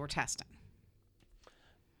what they were testing.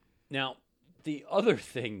 Now, the other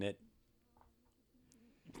thing that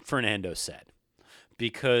Fernando said,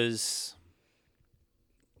 because,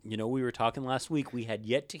 we were talking last week, we had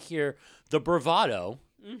yet to hear the bravado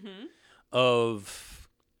of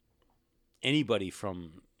anybody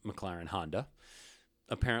from McLaren Honda.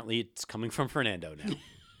 Apparently, it's coming from Fernando now.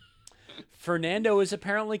 Fernando is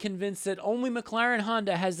apparently convinced that only McLaren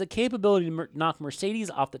Honda has the capability to knock Mercedes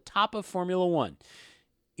off the top of Formula One,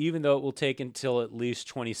 even though it will take until at least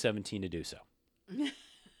 2017 to do so.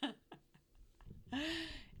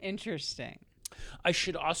 Interesting. I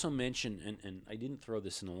should also mention, and I didn't throw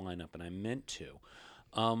this in the lineup, and I meant to,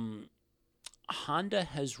 Honda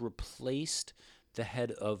has replaced the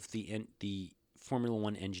head of the Formula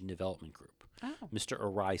One engine development group. Mr.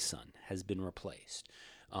 Arai's son, has been replaced.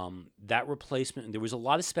 That replacement, there was a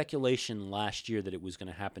lot of speculation last year that it was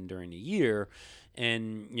going to happen during the year,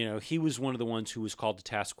 and he was one of the ones who was called to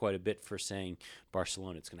task quite a bit for saying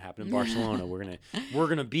Barcelona, it's going to happen in Barcelona. We're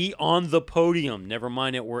gonna be on the podium. Never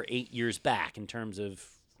mind that we're 8 years back in terms of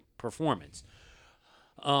performance.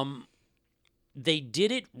 They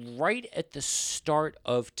did it right at the start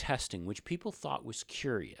of testing, which people thought was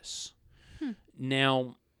curious.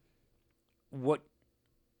 Now, what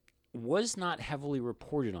was not heavily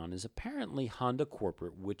reported on is apparently Honda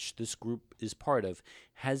Corporate, which this group is part of,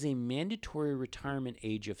 has a mandatory retirement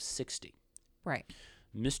age of 60. Right.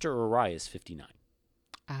 Mr. Arai is 59.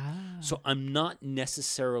 So I'm not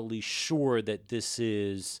necessarily sure that this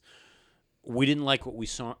is, we didn't like what we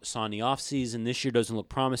saw in the offseason. This year doesn't look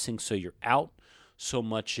promising, so you're out. So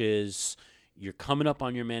much as you're coming up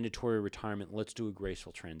on your mandatory retirement, let's do a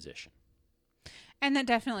graceful transition. And that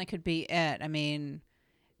definitely could be it. I mean,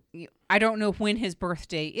 I don't know when his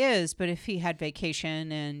birthday is, but if he had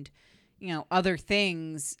vacation and, other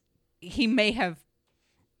things, he may have,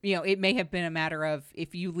 it may have been a matter of,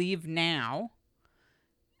 if you leave now,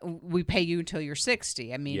 we pay you until you're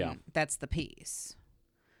 60. I mean, that's the piece.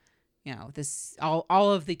 This all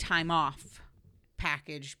of the time off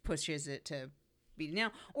package pushes it to be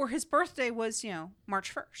now. Or his birthday was,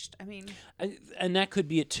 March 1st. I mean, and that could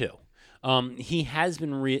be it too. He has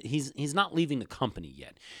been he's not leaving the company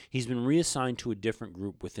yet. He's been reassigned to a different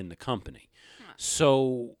group within the company.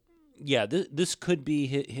 So, yeah, this could be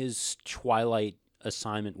his twilight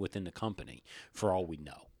assignment within the company, for all we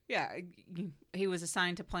know. Yeah, he was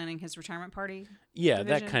assigned to planning his retirement party. Yeah,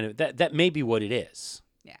 division? that may be what it is.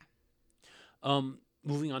 Yeah.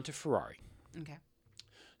 Moving on to Ferrari. Okay.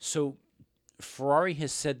 So, Ferrari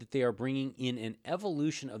has said that they are bringing in an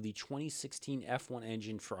evolution of the 2016 F1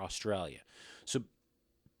 engine for Australia. So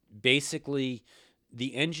basically,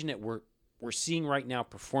 the engine that we're seeing right now,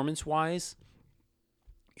 performance-wise,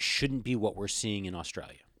 shouldn't be what we're seeing in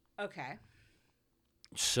Australia. Okay.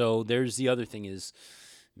 So there's the other thing is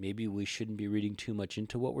maybe we shouldn't be reading too much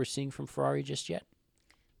into what we're seeing from Ferrari just yet.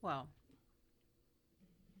 Well,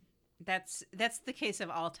 that's the case of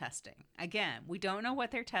all testing. Again, we don't know what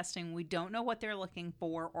they're testing. We don't know what they're looking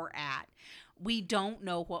for or at. We don't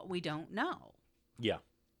know what we don't know. Yeah.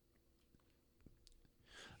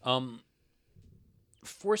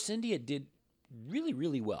 Force India did really,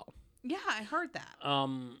 really well. Yeah, I heard that.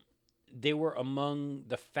 They were among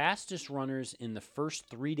the fastest runners in the first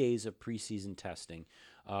 3 days of preseason testing,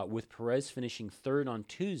 with Perez finishing third on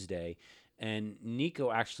Tuesday and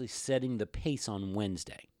Nico actually setting the pace on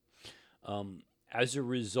Wednesday. As a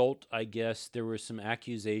result, I guess there were some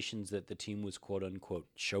accusations that the team was quote-unquote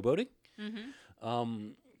showboating,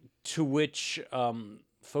 to which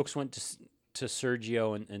folks went to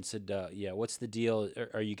Sergio and said, yeah, what's the deal?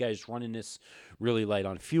 Are you guys running this really light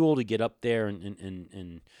on fuel to get up there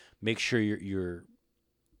and make sure you're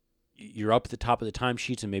up at the top of the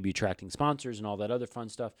timesheets and maybe attracting sponsors and all that other fun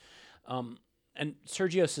stuff? And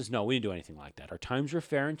Sergio says, no, we didn't do anything like that. Our times were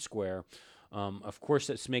fair and square. Of course,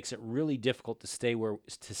 this makes it really difficult to say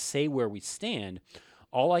where we stand.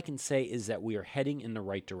 All I can say is that we are heading in the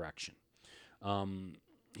right direction.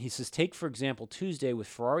 He says, take, for example, Tuesday with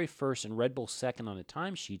Ferrari first and Red Bull second on the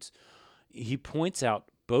timesheets. He points out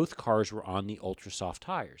both cars were on the ultra soft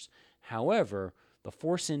tires. However, the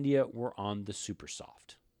Force India were on the super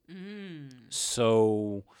soft.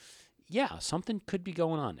 So, yeah, something could be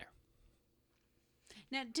going on there.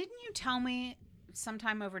 Now, didn't you tell me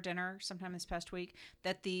sometime over dinner, sometime this past week,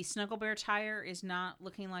 that the Snuggle Bear tire is not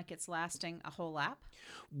looking like it's lasting a whole lap?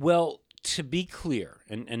 Well, to be clear,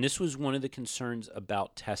 and this was one of the concerns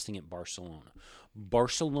about testing at Barcelona.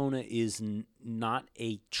 Barcelona is not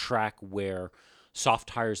a track where soft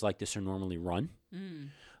tires like this are normally run.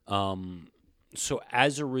 So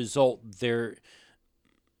as a result, they're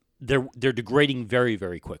degrading very,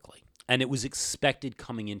 very quickly. And it was expected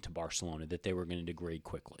coming into Barcelona that they were going to degrade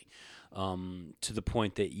quickly, to the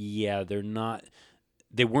point that, yeah,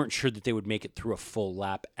 they weren't sure that they would make it through a full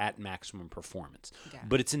lap at maximum performance.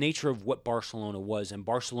 But it's the nature of what Barcelona was, and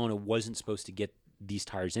Barcelona wasn't supposed to get these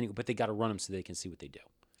tires anyway, but they got to run them so they can see what they do.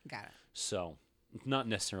 Got it. So not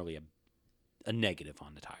necessarily a negative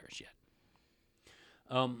on the tires yet.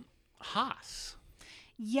 Haas.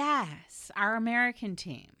 Yes, our American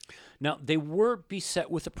team. Now, they were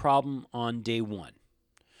beset with a problem on day one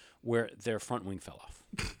where their front wing fell off.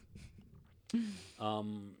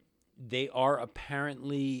 They are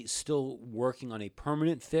apparently still working on a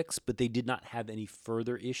permanent fix, but they did not have any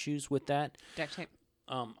further issues with that. Duct tape?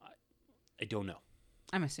 I don't know.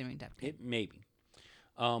 I'm assuming duct tape. It may be.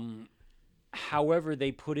 However,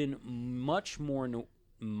 they put in much more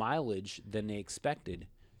mileage than they expected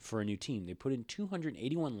for a new team. They put in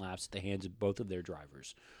 281 laps at the hands of both of their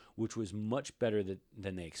drivers, which was much better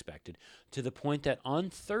than they expected, to the point that on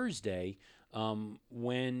Thursday,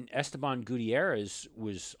 when Esteban Gutierrez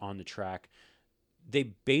was on the track, they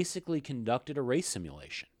basically conducted a race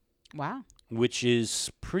simulation. Wow. Which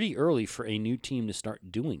is pretty early for a new team to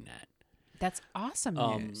start doing that. That's awesome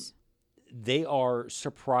news. They are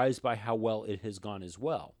surprised by how well it has gone as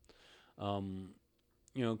well.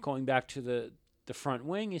 Going back to the front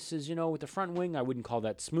wing, he says, with the front wing, I wouldn't call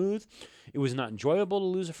that smooth. It was not enjoyable to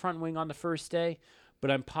lose a front wing on the first day,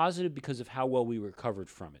 but I'm positive because of how well we recovered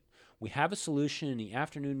from it. We have a solution. In the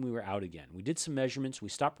afternoon, we were out again. We did some measurements. We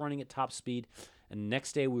stopped running at top speed, and the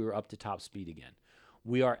next day we were up to top speed again.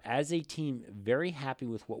 We are, as a team, very happy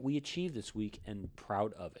with what we achieved this week and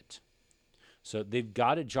proud of it. So they've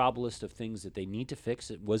got a job list of things that they need to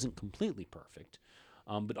fix. It wasn't completely perfect.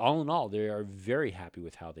 But all in all, they are very happy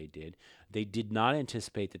with how they did. They did not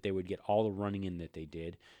anticipate that they would get all the running in that they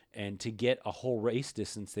did. And to get a whole race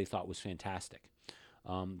distance, they thought was fantastic.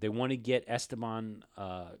 They want to get Esteban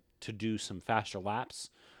to do some faster laps,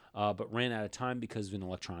 but ran out of time because of an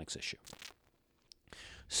electronics issue.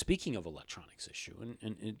 Speaking of electronics issue,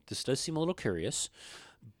 and this does seem a little curious,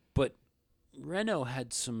 but Renault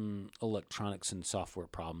had some electronics and software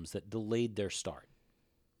problems that delayed their start.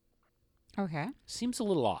 Okay. Seems a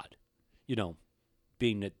little odd,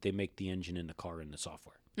 being that they make the engine in the car and the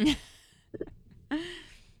software. They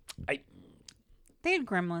had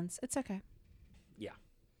gremlins. It's okay. Yeah.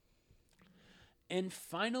 And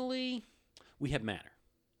finally, we have Manor.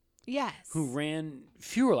 Yes. Who ran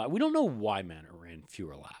fewer laps. We don't know why Manor ran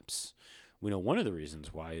fewer laps. We know one of the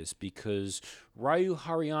reasons why is because Ryu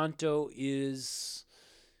Haryanto is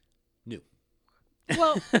new.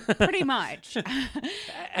 Well, pretty much.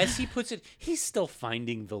 As he puts it, he's still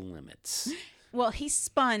finding the limits. Well, he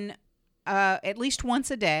spun at least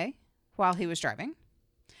once a day while he was driving.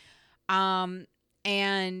 And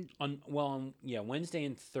Wednesday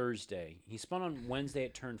and Thursday. He spun on Wednesday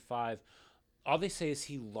at turn 5. All they say is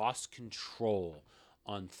he lost control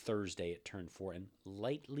on Thursday at turn 4 and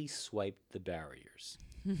lightly swiped the barriers.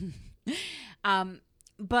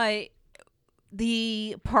 But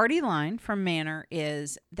the party line from Manor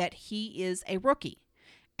is that he is a rookie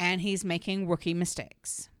and he's making rookie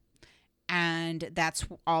mistakes. And that's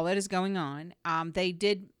all that is going on. They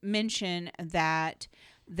did mention that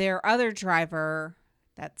their other driver,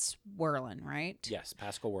 that's Whirlin, right? Yes,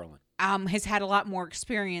 Pascal Whirlin. Has had a lot more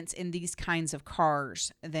experience in these kinds of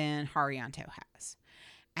cars than Haryanto has.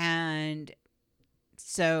 And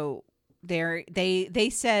so they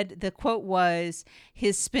said, the quote was,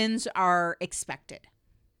 his spins are expected.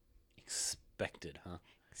 Expected, huh?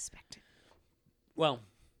 Expected. Well,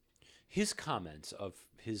 his comments of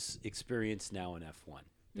his experience now in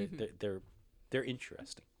F1, they're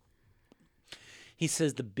interesting. He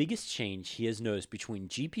says the biggest change he has noticed between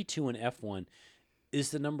GP2 and F1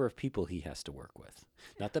 is the number of people he has to work with.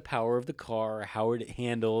 Not the power of the car, how it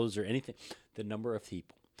handles, or anything. The number of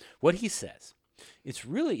people. What he says, it's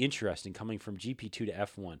really interesting coming from GP2 to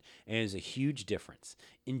F1, and is a huge difference.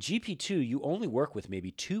 In GP2, you only work with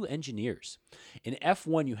maybe 2 engineers. In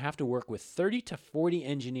F1, you have to work with 30 to 40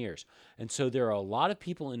 engineers, and so there are a lot of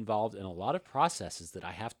people involved and a lot of processes that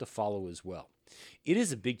I have to follow as well. It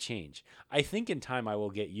is a big change. I think in time I will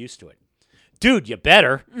get used to it. Dude, you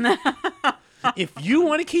better. If you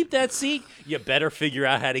want to keep that seat, you better figure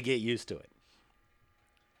out how to get used to it.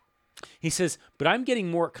 He says, but I'm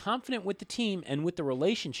getting more confident with the team and with the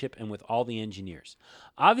relationship and with all the engineers.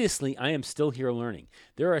 Obviously, I am still here learning.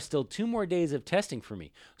 There are still 2 more days of testing for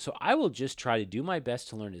me, so I will just try to do my best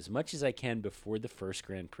to learn as much as I can before the first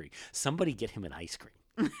Grand Prix. Somebody get him an ice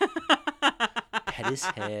cream. Pet his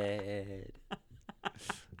head.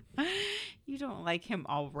 You don't like him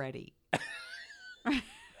already.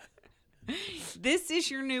 This is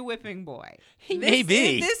your new whipping boy.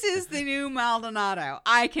 Maybe. This is the new Maldonado.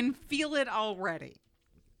 I can feel it already.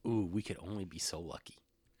 Ooh, we could only be so lucky.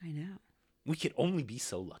 I know. We could only be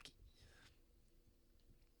so lucky.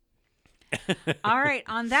 All right,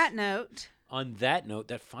 on that note. On that note,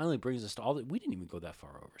 that finally brings us to all that. We didn't even go that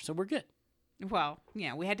far over, so we're good. Well,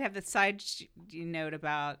 yeah, we had to have the side note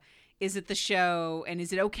about, is it the show, and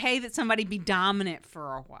is it okay that somebody be dominant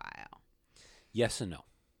for a while? Yes and no.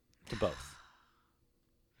 To both.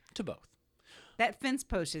 To both. That fence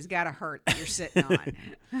post has got to hurt that you're sitting on.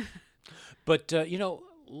 But,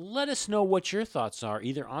 let us know what your thoughts are,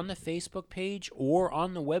 either on the Facebook page or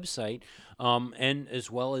on the website, and as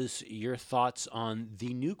well as your thoughts on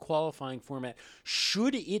the new qualifying format.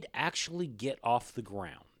 Should it actually get off the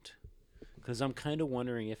ground? because I'm kind of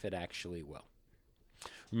wondering if it actually will.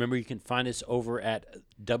 Remember, you can find us over at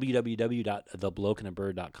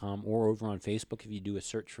www.theblokeandabird.com or over on Facebook if you do a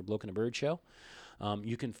search for Bloke and a Bird Show.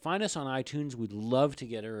 You can find us on iTunes. We'd love to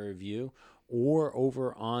get a review, or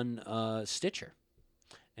over on Stitcher.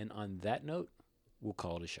 And on that note, we'll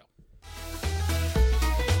call it a show.